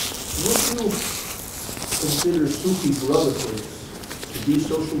 Would you consider Sufi brotherhoods to be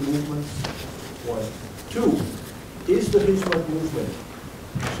social movements? One. Two, is the Hizmet movement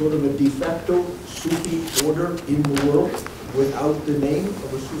sort of a de facto Sufi order in the world without the name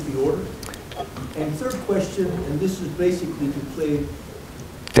of a Sufi order? And third question, and this is basically to play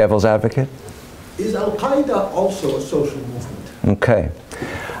devil's advocate? Is Al-Qaeda also a social movement? Okay.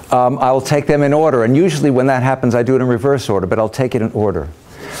 I will take them in order, and usually when that happens I do it in reverse order, but I'll take it in order.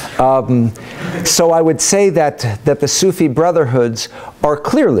 So I would say that the Sufi brotherhoods are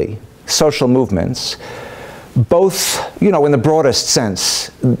clearly social movements, both, you know, in the broadest sense,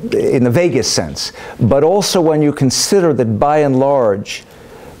 in the vaguest sense, but also when you consider that by and large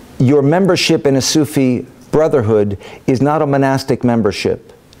your membership in a Sufi brotherhood is not a monastic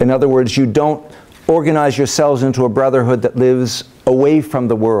membership. In other words, you don't organize yourselves into a brotherhood that lives away from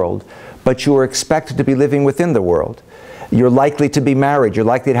the world, but you are expected to be living within the world. You're likely to be married, you're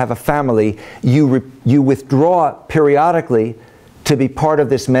likely to have a family. You withdraw periodically to be part of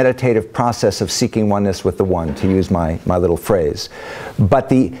this meditative process of seeking oneness with the One, to use my little phrase. But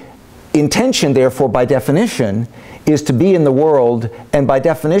the intention, therefore, by definition, is to be in the world, and by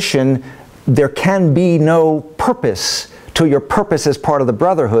definition, there can be no purpose to your purpose as part of the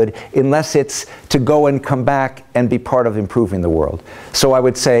brotherhood unless it's to go and come back and be part of improving the world. So I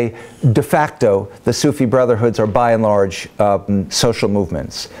would say, de facto, the Sufi brotherhoods are by and large social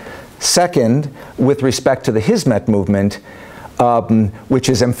movements. Second, with respect to the Hizmet movement, which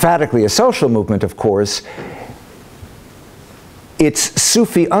is emphatically a social movement, of course, its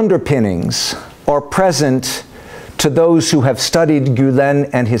Sufi underpinnings are present to those who have studied Gülen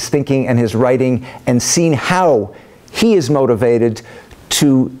and his thinking and his writing and seen how he is motivated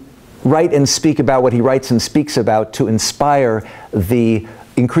to write and speak about what he writes and speaks about to inspire the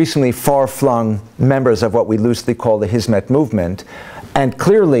increasingly far-flung members of what we loosely call the Hizmet movement. And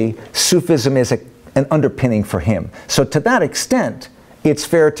clearly, Sufism is an underpinning for him. So to that extent, it's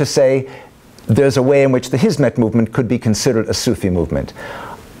fair to say there's a way in which the Hizmet movement could be considered a Sufi movement.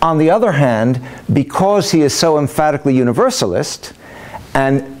 On the other hand, because he is so emphatically universalist,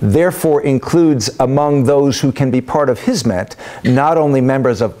 and therefore includes among those who can be part of Hizmet not only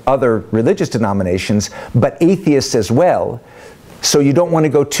members of other religious denominations, but atheists as well. So you don't want to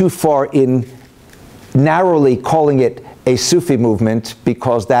go too far in narrowly calling it a Sufi movement,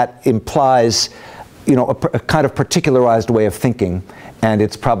 because that implies, you know, a kind of particularized way of thinking, and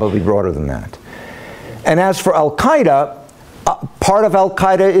it's probably broader than that. And as for Al-Qaeda, part of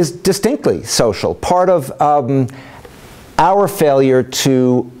Al-Qaeda is distinctly social. Part of our failure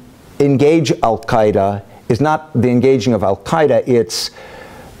to engage Al-Qaeda is not the engaging of Al-Qaeda, it's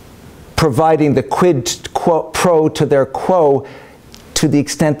providing the quid pro to their quo to the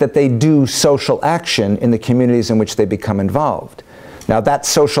extent that they do social action in the communities in which they become involved. Now, that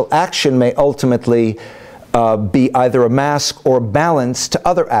social action may ultimately be either a mask or balance to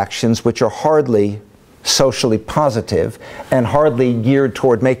other actions which are hardly socially positive and hardly geared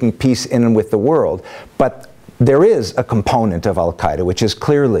toward making peace in and with the world. But there is a component of Al-Qaeda which is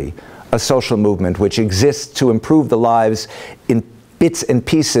clearly a social movement which exists to improve the lives in bits and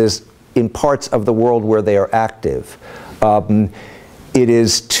pieces in parts of the world where they are active. It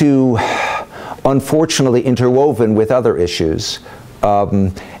is too, unfortunately, interwoven with other issues.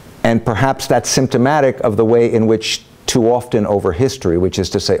 And perhaps that's symptomatic of the way in which too often over history, which is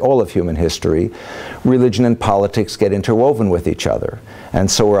to say all of human history, religion and politics get interwoven with each other. And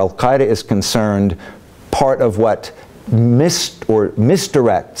so where Al-Qaeda is concerned, part of what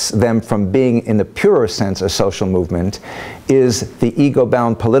misdirects them from being, in the purer sense, a social movement is the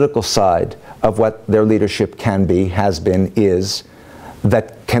ego-bound political side of what their leadership can be, has been, is,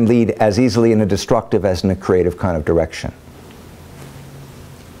 that can lead as easily in a destructive as in a creative kind of direction.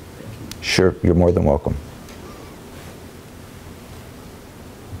 Sure, you're more than welcome.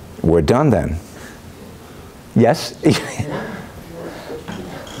 We're done then. Yes?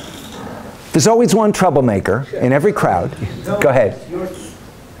 There's always one troublemaker in every crowd. No, go ahead.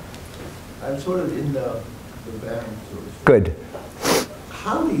 I'm sort of in the band. Good.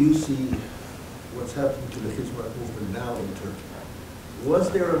 How do you see what's happening to the Hizmet movement now in Turkey?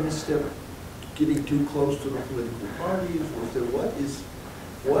 Was there a misstep getting too close to the political parties? Was there,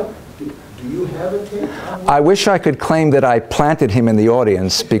 do you have a take on I wish I could claim that I planted him in the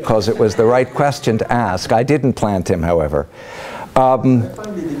audience because it was the right question to ask. I didn't plant him, however. I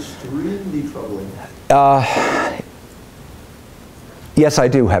find it extremely troubling. Yes, I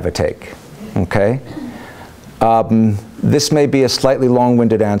do have a take, okay? This may be a slightly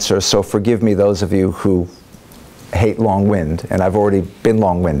long-winded answer, so forgive me those of you who hate long wind, and I've already been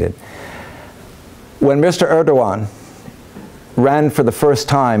long-winded. When Mr. Erdogan ran for the first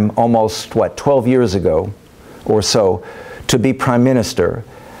time almost, 12 years ago or so, to be prime minister,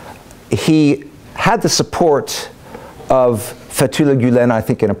 he had the support of Fethullah Gülen, I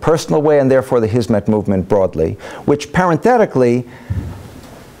think, in a personal way, and therefore the Hizmet movement broadly, which parenthetically,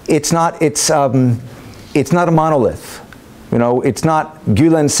 it's not a monolith. You know, it's not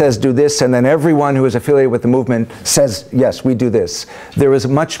Gülen says do this, and then everyone who is affiliated with the movement says, yes, we do this. There is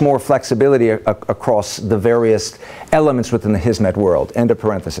much more flexibility across the various elements within the Hizmet world, end of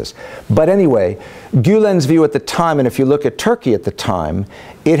parenthesis. But anyway, Gülen's view at the time, and if you look at Turkey at the time,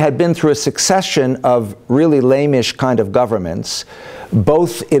 it had been through a succession of really lame-ish kind of governments,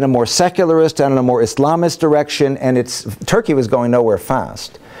 both in a more secularist and in a more Islamist direction, and Turkey was going nowhere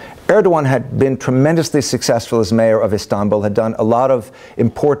fast. Erdogan had been tremendously successful as mayor of Istanbul, had done a lot of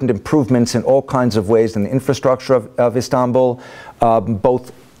important improvements in all kinds of ways in the infrastructure of Istanbul,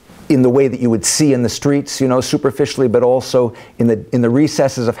 both in the way that you would see in the streets, you know, superficially, but also in the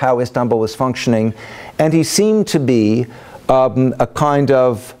recesses of how Istanbul was functioning. And he seemed to be a kind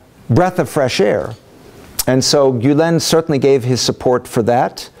of breath of fresh air. And so Gülen certainly gave his support for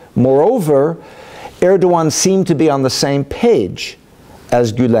that. Moreover, Erdogan seemed to be on the same page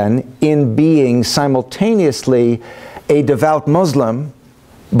as Gülen in being simultaneously a devout Muslim,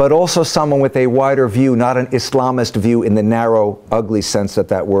 but also someone with a wider view, not an Islamist view in the narrow, ugly sense that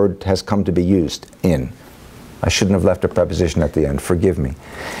that word has come to be used in. I shouldn't have left a preposition at the end, forgive me.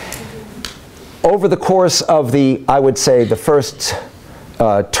 Over the course of I would say, the first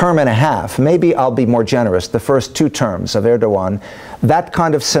term and a half, maybe I'll be more generous, the first 2 terms of Erdogan, that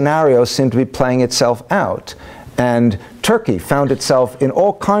kind of scenario seemed to be playing itself out. And Turkey found itself in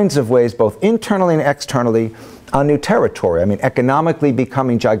all kinds of ways, both internally and externally, on new territory. I mean, economically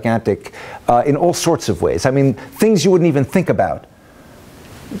becoming gigantic in all sorts of ways. I mean, things you wouldn't even think about.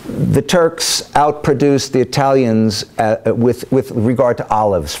 The Turks outproduced the Italians with regard to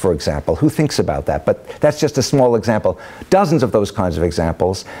olives, for example. Who thinks about that? But that's just a small example. Dozens of those kinds of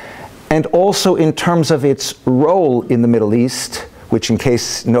examples. And also in terms of its role in the Middle East, which, in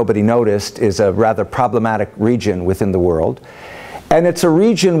case nobody noticed, is a rather problematic region within the world. And it's a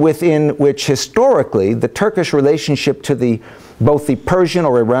region within which historically the Turkish relationship to both the Persian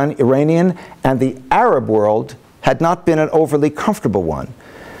or Iranian and the Arab world had not been an overly comfortable one.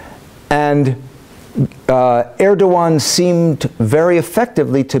 And Erdogan seemed very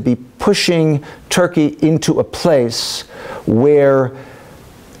effectively to be pushing Turkey into a place where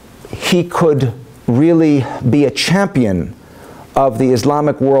he could really be a champion of the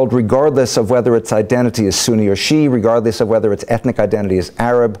Islamic world, regardless of whether its identity is Sunni or Shia, regardless of whether its ethnic identity is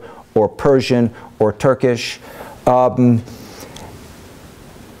Arab or Persian or Turkish. And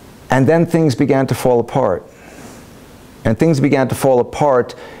then things began to fall apart. And things began to fall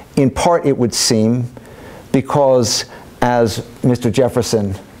apart, in part, it would seem, because, as Mr.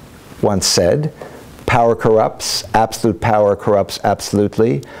 Jefferson once said, power corrupts, absolute power corrupts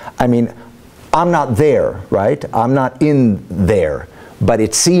absolutely. I mean, I'm not there, right? I'm not in there. But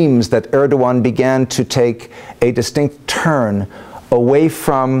it seems that Erdogan began to take a distinct turn away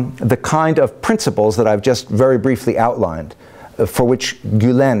from the kind of principles that I've just very briefly outlined, for which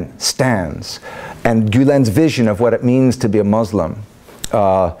Gülen stands, and Gülen's vision of what it means to be a Muslim.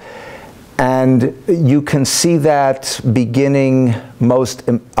 And you can see that beginning most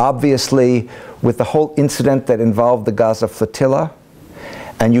obviously with the whole incident that involved the Gaza flotilla.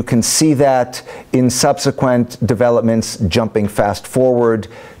 And you can see that in subsequent developments, jumping fast forward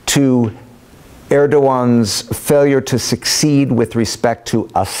to Erdogan's failure to succeed with respect to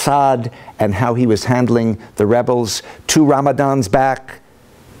Assad and how he was handling the rebels. 2 Ramadans back,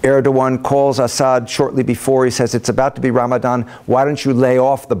 Erdogan calls Assad shortly before. He says, it's about to be Ramadan. Why don't you lay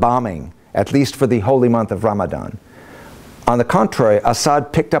off the bombing, at least for the holy month of Ramadan? On the contrary,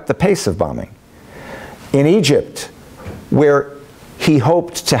 Assad picked up the pace of bombing. In Egypt, where he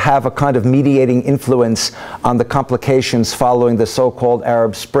hoped to have a kind of mediating influence on the complications following the so-called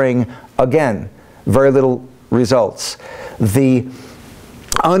Arab Spring, again, very little results. The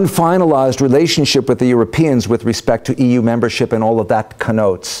unfinalized relationship with the Europeans with respect to EU membership and all of that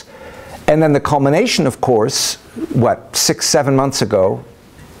connotes. And then the culmination, of course, what, 6, 7 months ago,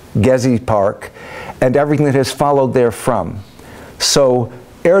 Gezi Park, and everything that has followed therefrom. So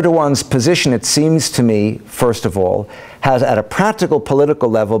Erdogan's position, it seems to me, first of all, has at a practical political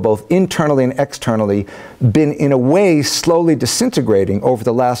level, both internally and externally, been in a way slowly disintegrating over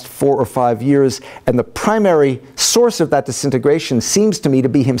the last 4 or 5 years, and the primary source of that disintegration seems to me to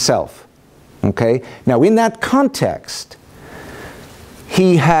be himself. Okay? Now, in that context,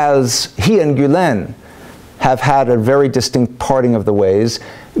 he and Gülen have had a very distinct parting of the ways.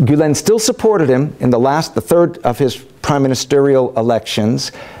 Gülen still supported him in the third of his prime ministerial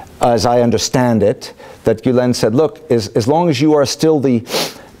elections, as I understand it, that Gülen said, look, as long as you are still the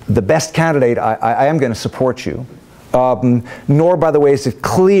best candidate, I am going to support you. Nor, by the way, is it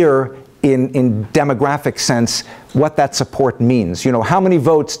clear in demographic sense what that support means. You know, how many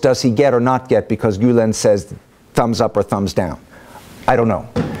votes does he get or not get because Gülen says thumbs up or thumbs down. I don't know.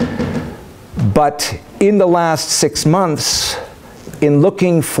 But in the last 6 months, in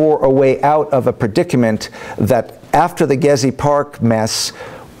looking for a way out of a predicament that after the Gezi Park mess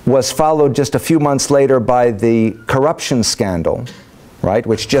was followed just a few months later by the corruption scandal, right,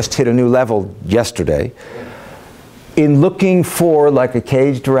 which just hit a new level yesterday, in looking for, like a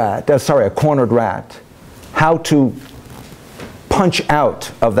caged rat, a cornered rat, how to punch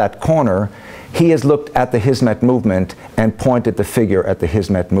out of that corner, he has looked at the Hizmet movement and pointed the finger at the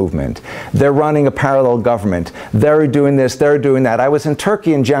Hizmet movement. They're running a parallel government. They're doing this, they're doing that. I was in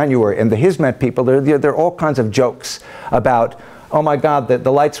Turkey in January, and the Hizmet people, there are all kinds of jokes about, oh my God,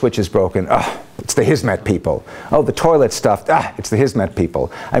 the light switch is broken. Oh, it's the Hizmet people. Oh, the toilet stuff, it's the Hizmet people.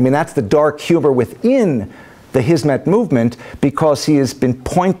 I mean, that's the dark humor within the Hizmet movement, because he has been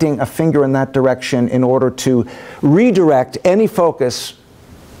pointing a finger in that direction in order to redirect any focus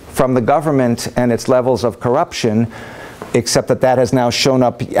from the government and its levels of corruption, except that that has now shown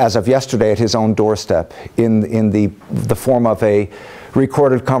up as of yesterday at his own doorstep in the form of a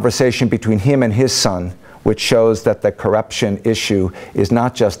recorded conversation between him and his son, which shows that the corruption issue is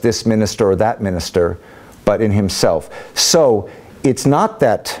not just this minister or that minister, but in himself. So it's not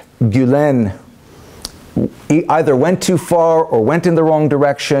that Gülen either went too far or went in the wrong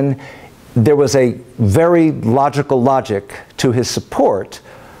direction. There was a very logical logic to his support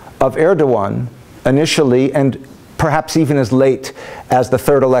of Erdogan initially, and perhaps even as late as the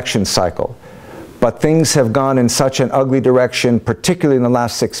third election cycle. But things have gone in such an ugly direction, particularly in the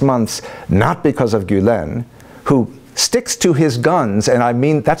last 6 months, not because of Gülen, who sticks to his guns, and I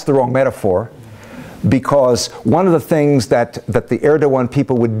mean, that's the wrong metaphor, because one of the things that the Erdogan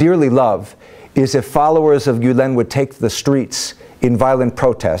people would dearly love is if followers of Gülen would take to the streets in violent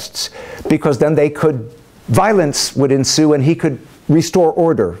protests, because then violence would ensue and he could restore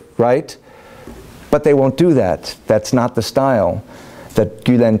order, right? But they won't do that. That's not the style that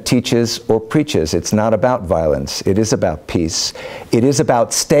Gülen teaches or preaches. It's not about violence. It is about peace. It is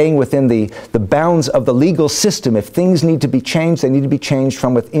about staying within the bounds of the legal system. If things need to be changed, they need to be changed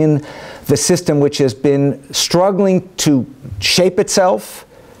from within the system, which has been struggling to shape itself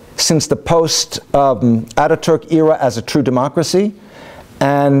since the post-Ataturk era as a true democracy,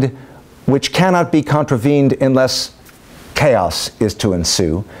 and which cannot be contravened unless chaos is to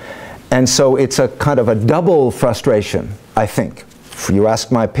ensue. And so it's a kind of a double frustration, I think. You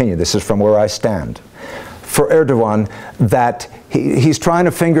ask my opinion, this is from where I stand, for Erdogan, that he's trying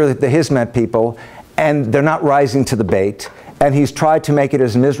to finger the Hizmet people, and they're not rising to the bait, and he's tried to make it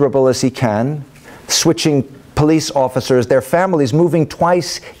as miserable as he can, switching police officers, their families moving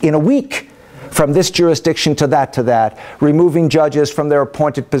twice in a week from this jurisdiction to that, removing judges from their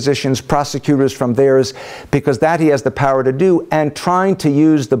appointed positions, prosecutors from theirs, because that he has the power to do, and trying to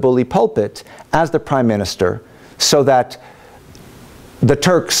use the bully pulpit as the prime minister so that the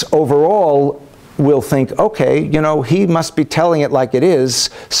Turks overall will think, okay, you know, he must be telling it like it is,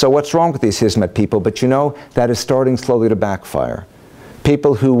 so what's wrong with these Hizmet people? But you know, that is starting slowly to backfire.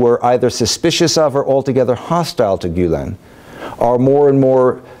 People who were either suspicious of or altogether hostile to Gülen are more and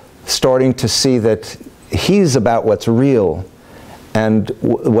more starting to see that he's about what's real, and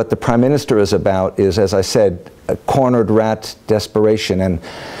what the prime minister is about is, as I said, a cornered rat desperation. And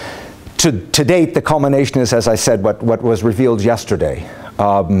to date, the culmination is, as I said, what was revealed yesterday.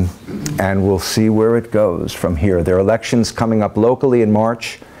 And we'll see where it goes from here. There are elections coming up locally in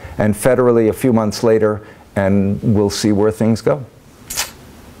March and federally a few months later, and we'll see where things go.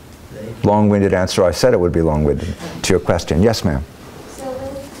 Long-winded answer. I said it would be long-winded to your question. Yes, ma'am. So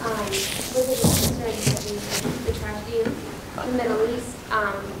with the concerns of the tragedy of the Middle East,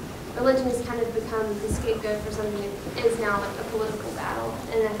 religion has kind of become the scapegoat for something that is now like a political battle,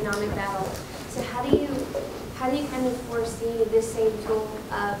 an economic battle. So how do you kind of foresee this same tool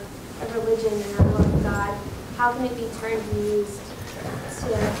of religion and the love of God? How can it be turned and used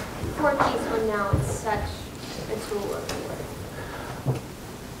for peace when now it's such a tool of war?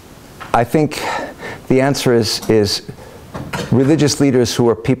 I think the answer is religious leaders who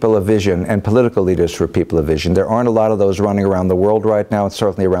are people of vision and political leaders who are people of vision. There aren't a lot of those running around the world right now, and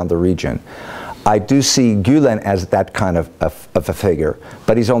certainly around the region. I do see Gülen as that kind of a figure,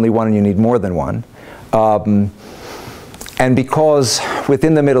 but he's only one and you need more than one. And because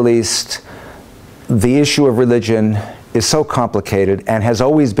within the Middle East, the issue of religion is so complicated and has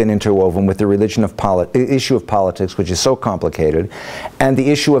always been interwoven with the issue of politics, which is so complicated, and the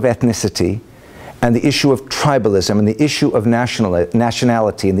issue of ethnicity, and the issue of tribalism, and the issue of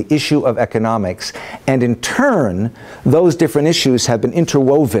nationality, and the issue of economics. And in turn, those different issues have been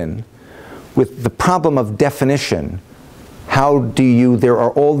interwoven with the problem of definition. How do you, there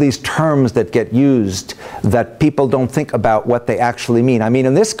are all these terms that get used that people don't think about what they actually mean. I mean,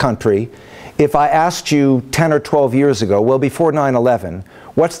 in this country, if I asked you 10 or 12 years ago, well, before 9/11,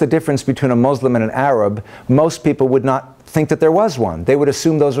 what's the difference between a Muslim and an Arab? Most people would not think that there was one. They would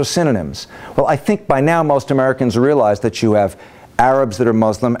assume those are synonyms. Well, I think by now most Americans realize that you have Arabs that are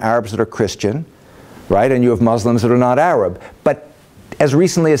Muslim, Arabs that are Christian, right? And you have Muslims that are not Arab. But as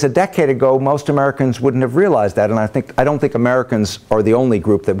recently as a decade ago, most Americans wouldn't have realized that, and I don't think Americans are the only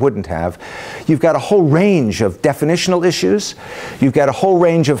group that wouldn't have. You've got a whole range of definitional issues. You've got a whole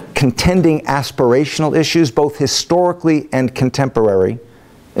range of contending aspirational issues, both historically and contemporary,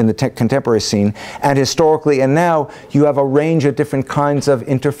 in the contemporary scene, and historically, and now you have a range of different kinds of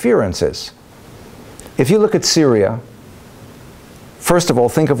interferences. If you look at Syria, first of all,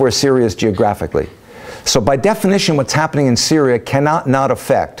 think of where Syria is geographically. So by definition, what's happening in Syria cannot not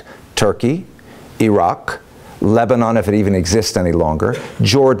affect Turkey, Iraq, Lebanon, if it even exists any longer,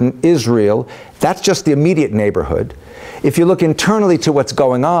 Jordan, Israel. That's just the immediate neighborhood. If you look internally to what's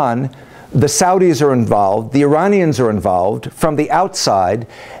going on, the Saudis are involved, the Iranians are involved from the outside,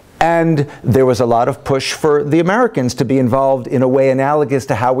 and there was a lot of push for the Americans to be involved in a way analogous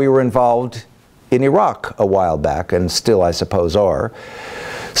to how we were involved in Iraq a while back, and still, I suppose, are.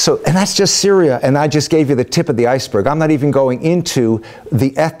 So, and that's just Syria, and I just gave you the tip of the iceberg. I'm not even going into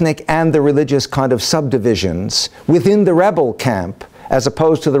the ethnic and the religious kind of subdivisions within the rebel camp, as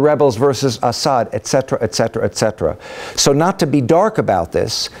opposed to the rebels versus Assad, etc., etc., etc. So not to be dark about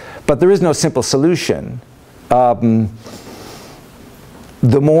this, but there is no simple solution. The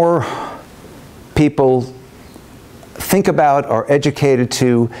more people think about, are educated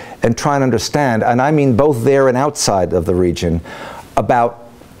to, and try and understand, and I mean both there and outside of the region, about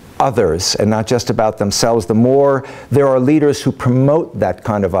others and not just about themselves, the more there are leaders who promote that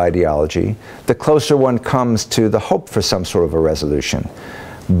kind of ideology, the closer one comes to the hope for some sort of a resolution.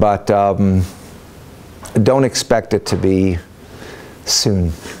 But don't expect it to be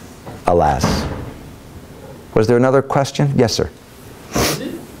soon, alas. Was there another question? Yes, sir. Is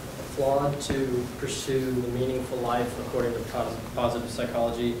it flawed to pursue the meaningful life according to positive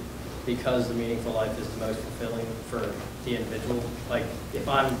psychology because the meaningful life is the most fulfilling for the individual? Like, if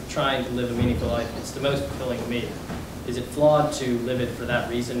I'm trying to live a meaningful life, it's the most fulfilling to me. Is it flawed to live it for that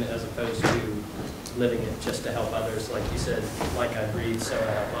reason as opposed to living it just to help others? Like you said, like I breathe, so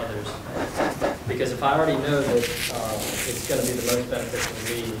I help others. Because if I already know that it's going to be the most beneficial to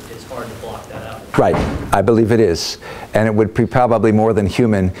me, it's hard to block that out. Right. I believe it is. And it would be probably more than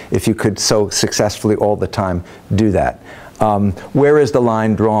human if you could so successfully all the time do that. Where is the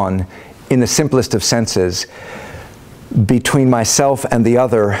line drawn, in the simplest of senses, between myself and the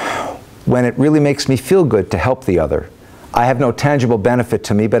other when it really makes me feel good to help the other? I have no tangible benefit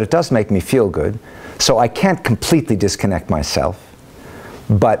to me, but it does make me feel good. So I can't completely disconnect myself,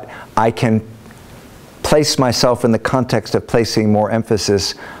 but I can place myself in the context of placing more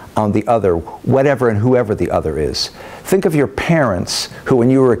emphasis on the other, whatever and whoever the other is. Think of your parents who, when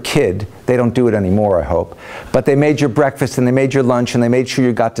you were a kid, they don't do it anymore, I hope, but they made your breakfast and they made your lunch and they made sure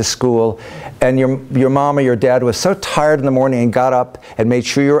you got to school, and your mom or your dad was so tired in the morning and got up and made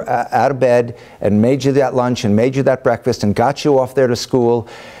sure you were out of bed and made you that lunch and made you that breakfast and got you off there to school.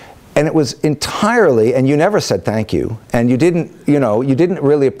 And it was entirely, and you never said thank you, and you didn't, you know, you didn't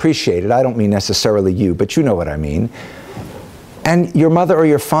really appreciate it. I don't mean necessarily you, but you know what I mean. And your mother or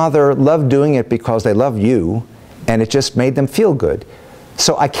your father loved doing it because they love you, and it just made them feel good.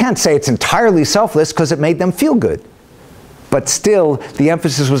 So I can't say it's entirely selfless because it made them feel good. But still, the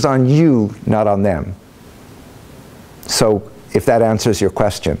emphasis was on you, not on them. So if that answers your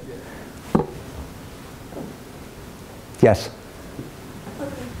question. Yes?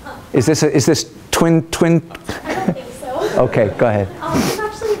 Is this twin? I don't think so. Okay, go ahead. It's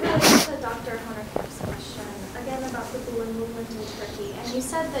actually related to Dr. Honor's question, again about the Gulen movement in Turkey. And you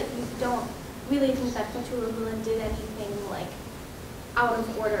said that you don't really think that Fethullah Gulen did anything like out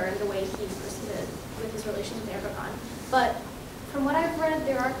of order in the way he proceeded with his relations with Erdogan. But from what I've read,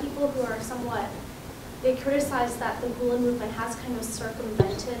 there are people who are somewhat, they criticize that the Gulen movement has kind of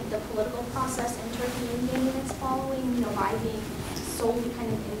circumvented the political process in Turkey and gaining its following, you know, by being solely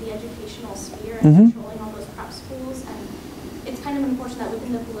kind of in the educational sphere and controlling all those prep schools. And it's kind of unfortunate that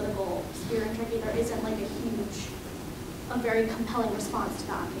within the political sphere in Turkey there isn't like a very compelling response to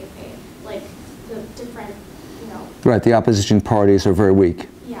the AKP. Like the different, you know. Right, the opposition parties are very weak.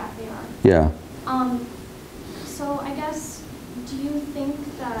 Yeah, they are. Yeah. So I guess, do you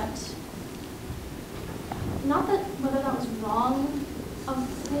think that, not that whether that was wrong of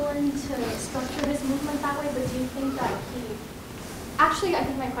Gulen to structure his movement that way, but do you think that he actually, I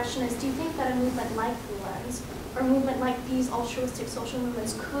think my question is, do you think that a movement like Gulen's, or a movement like these altruistic social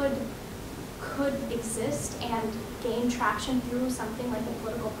movements could exist and gain traction through something like the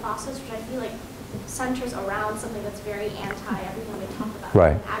political process, which I feel like centers around something that's very anti-everything we talk about,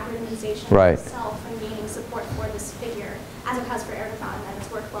 Right. like agronization Right. of itself and gaining support for this figure, as it has for Erdogan, and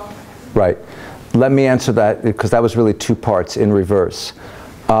it's worked well for him. Right. Let me answer that, because that was really two parts in reverse.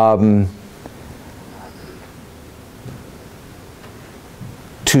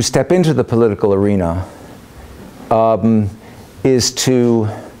 To step into the political arena is to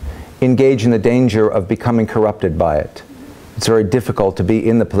engage in the danger of becoming corrupted by it. It's very difficult to be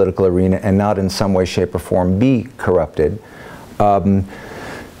in the political arena and not in some way, shape, or form be corrupted. And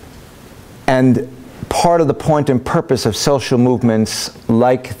part of the point and purpose of social movements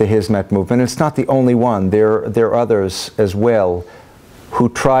like the Hizmet movement, it's not the only one, there are others as well, who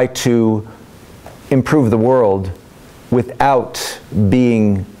try to improve the world without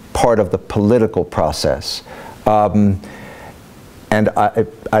being part of the political process. And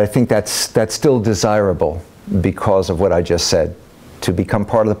I think that's still desirable because of what I just said. To become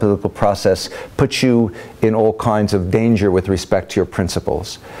part of the political process puts you in all kinds of danger with respect to your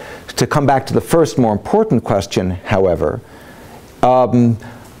principles. To come back to the first, more important question, however,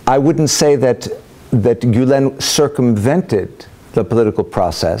 I wouldn't say that Gülen circumvented the political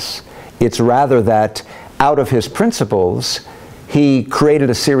process. It's rather that out of his principles, he created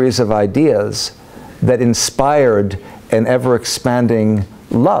a series of ideas that inspired an ever-expanding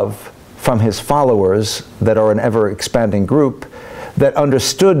love from his followers that are an ever-expanding group that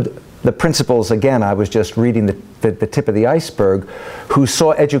understood the principles. Again, I was just reading the tip of the iceberg, who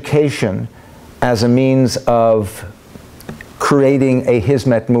saw education as a means of creating a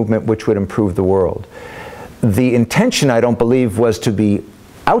Hizmet movement which would improve the world. The intention, I don't believe, was to be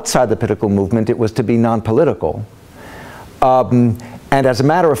outside the political movement. It was to be non-political. And as a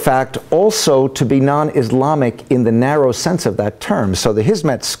matter of fact, also to be non-Islamic in the narrow sense of that term. So the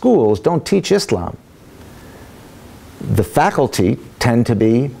Hizmet schools don't teach Islam. The faculty tend to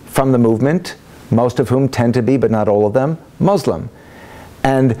be from the movement, most of whom tend to be, but not all of them, Muslim.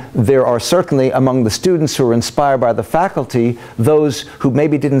 And there are certainly among the students who are inspired by the faculty, those who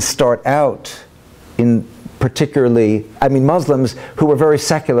maybe didn't start out in particularly, Muslims who were very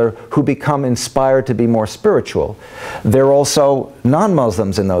secular, who become inspired to be more spiritual. There are also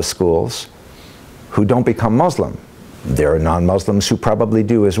non-Muslims in those schools who don't become Muslim. There are non-Muslims who probably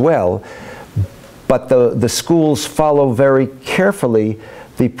do as well. But the schools follow very carefully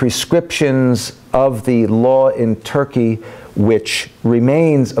the prescriptions of the law in Turkey, which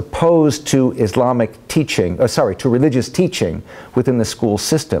remains opposed to Islamic teaching, to religious teaching within the school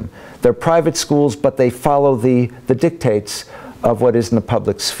system. They're private schools, but they follow the dictates of what is in the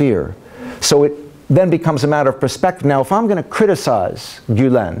public sphere. So it then becomes a matter of perspective. Now, if I'm going to criticize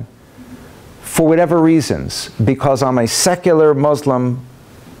Gülen for whatever reasons, because I'm a secular Muslim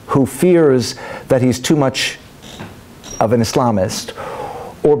who fears that he's too much of an Islamist,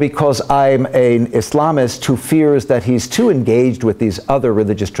 or because I'm an Islamist who fears that he's too engaged with these other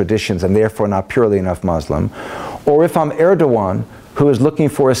religious traditions and therefore not purely enough Muslim, or if I'm Erdogan, who is looking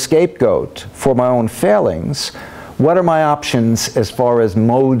for a scapegoat for my own failings, what are my options as far as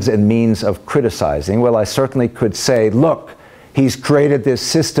modes and means of criticizing? Well, I certainly could say, look, he's created this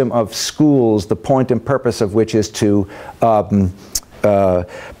system of schools, the point and purpose of which is to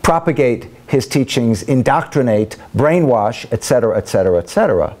propagate his teachings, indoctrinate, brainwash, etc., etc.,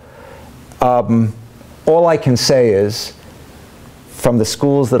 etc. All I can say is, from the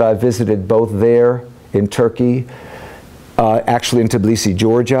schools that I visited both there in Turkey, actually in Tbilisi,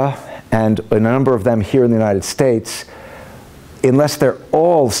 Georgia, and a number of them here in the United States, unless they're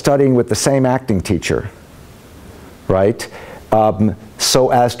all studying with the same acting teacher, right?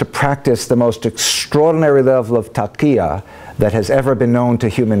 So as to practice the most extraordinary level of taqiyya that has ever been known to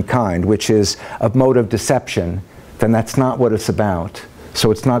humankind, which is a mode of deception, then that's not what it's about. So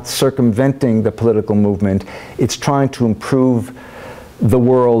it's not circumventing the political movement, it's trying to improve the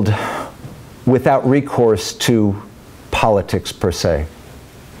world without recourse to politics per se.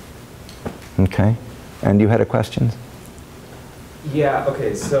 Okay? And you had a question? Yeah,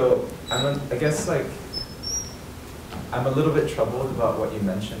 okay, so I guess like, I'm a little bit troubled about what you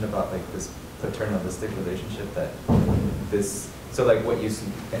mentioned about like this paternalistic relationship that so like what you,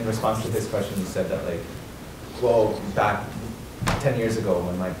 in response to his question, you said that like, well, back 10 years ago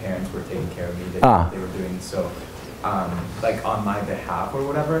when my parents were taking care of me, they were doing so, like on my behalf or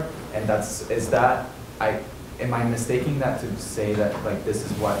whatever, and am I mistaking that to say that like this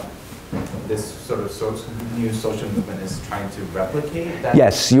is what this sort of new social movement is trying to replicate that?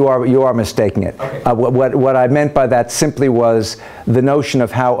 Yes, you are mistaking it. Okay. What I meant by that simply was the notion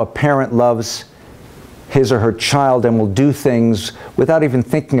of how a parent loves his or her child and will do things without even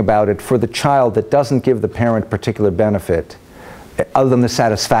thinking about it for the child that doesn't give the parent particular benefit, other than the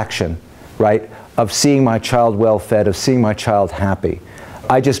satisfaction, right, of seeing my child well fed, of seeing my child happy.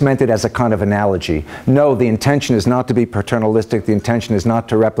 I just meant it as a kind of analogy. No, the intention is not to be paternalistic. The intention is not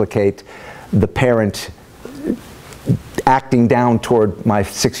to replicate the parent acting down toward my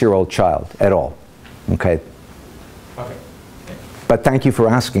 6-year-old child at all. Okay? Okay. But thank you for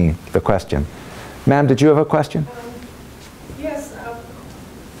asking the question. Ma'am, did you have a question? Yes,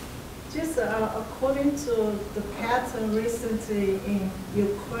 just according to the pattern recently in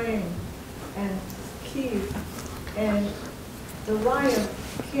Ukraine and Kyiv, and the riot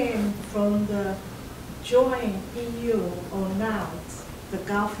came from the join EU or not, the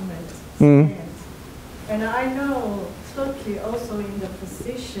government stand. And I know Turkey also in the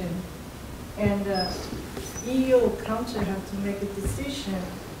position, and EU country have to make a decision,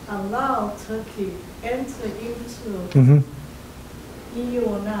 allow Turkey enter into EU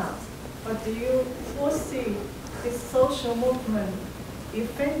or not. But do you foresee this social movement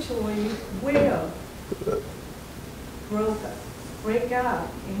eventually will break out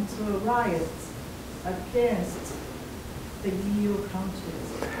into riots against the EU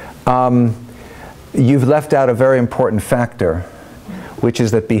countries? You've left out a very important factor, which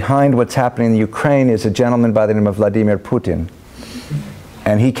is that behind what's happening in Ukraine is a gentleman by the name of Vladimir Putin.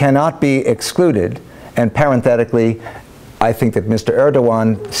 And he cannot be excluded. And parenthetically, I think that Mr.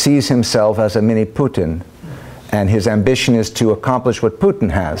 Erdogan sees himself as a mini Putin. And his ambition is to accomplish what Putin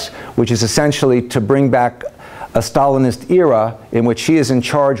has, which is essentially to bring back a Stalinist era in which he is in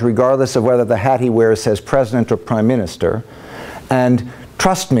charge regardless of whether the hat he wears says president or prime minister. And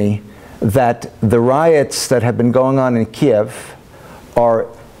trust me that the riots that have been going on in Kiev are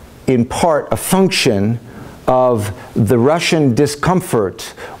in part a function of the Russian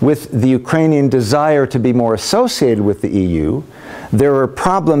discomfort with the Ukrainian desire to be more associated with the EU. There are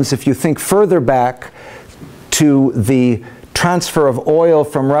problems, if you think further back to the transfer of oil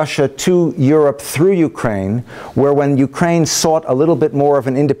from Russia to Europe through Ukraine, where when Ukraine sought a little bit more of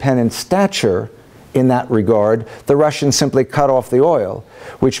an independent stature in that regard, the Russians simply cut off the oil,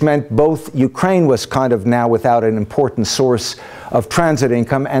 which meant both Ukraine was kind of now without an important source of transit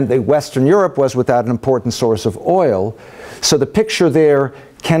income, and Western Europe was without an important source of oil. So the picture there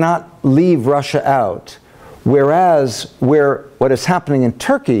cannot leave Russia out. Whereas where what is happening in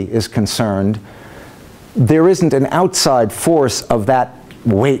Turkey is concerned, there isn't an outside force of that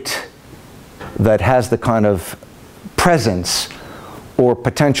weight that has the kind of presence or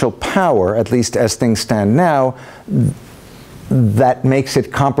potential power, at least as things stand now, that makes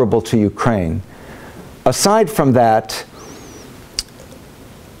it comparable to Ukraine. Aside from that,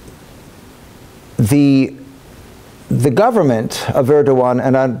 the government of Erdogan,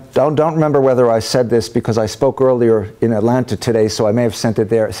 and I don't remember whether I said this because I spoke earlier in Atlanta today, so I may have said it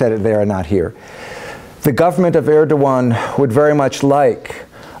there and not here. The government of Erdogan would very much like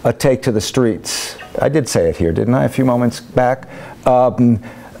a take to the streets. I did say it here, didn't I, a few moments back?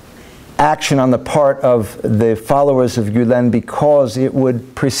 Action on the part of the followers of Gülen, because it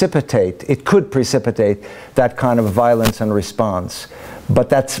could precipitate that kind of violence and response. But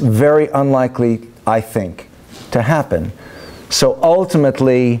that's very unlikely, I think, to happen. So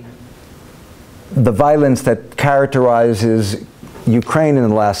ultimately, the violence that characterizes Ukraine in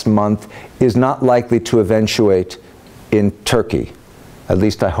the last month is not likely to eventuate in Turkey. At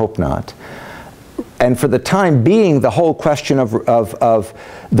least I hope not. And for the time being, the whole question of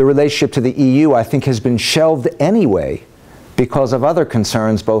the relationship to the EU, I think, has been shelved anyway because of other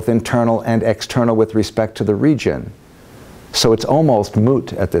concerns, both internal and external, with respect to the region. So it's almost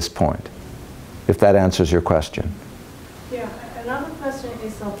moot at this point, if that answers your question. Yeah, another question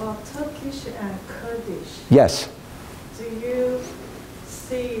is about Turkish and Kurdish. Yes. Do you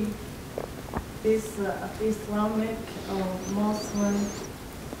see this Islamic or Muslim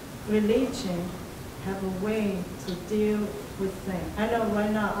religion have a way to deal with things? I know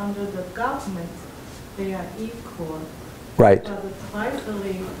right now under the government they are equal. Right. But the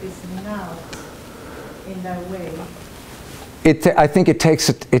tribally is not in that way. I think it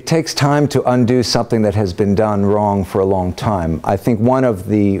takes time to undo something that has been done wrong for a long time. I think one of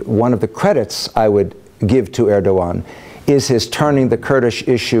the credits I would give to Erdogan is his turning the Kurdish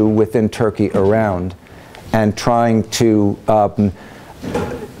issue within Turkey around and trying to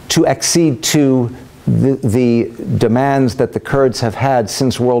accede to the demands that the Kurds have had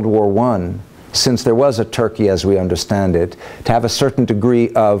since World War I, since there was a Turkey as we understand it, to have a certain degree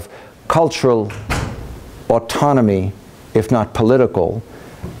of cultural autonomy, if not political.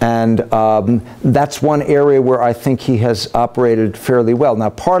 And that's one area where I think he has operated fairly well. Now,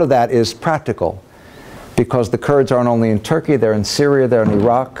 part of that is practical, because the Kurds aren't only in Turkey, they're in Syria, they're in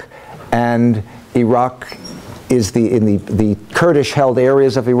Iraq, and Iraq is the Kurdish-held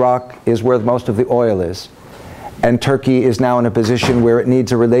areas of Iraq is where most of the oil is. And Turkey is now in a position where it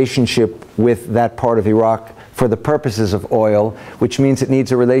needs a relationship with that part of Iraq for the purposes of oil, which means it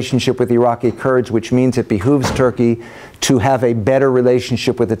needs a relationship with Iraqi Kurds, which means it behooves Turkey to have a better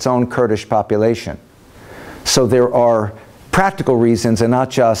relationship with its own Kurdish population. So there are practical reasons and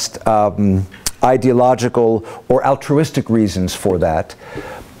not just ideological or altruistic reasons for that.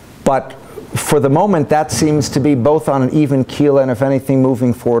 But for the moment, that seems to be both on an even keel and, if anything,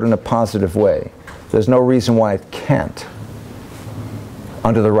 moving forward in a positive way. There's no reason why it can't,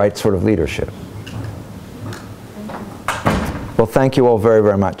 under the right sort of leadership. Well, thank you all very,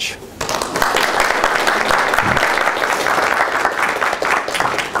 very much.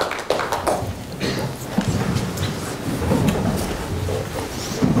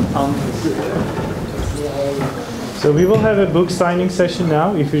 So we will have a book signing session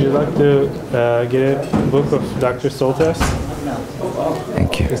now. If you'd like to get a book of Dr. Soltes,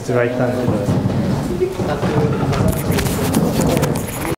 Thank you. it's the right time.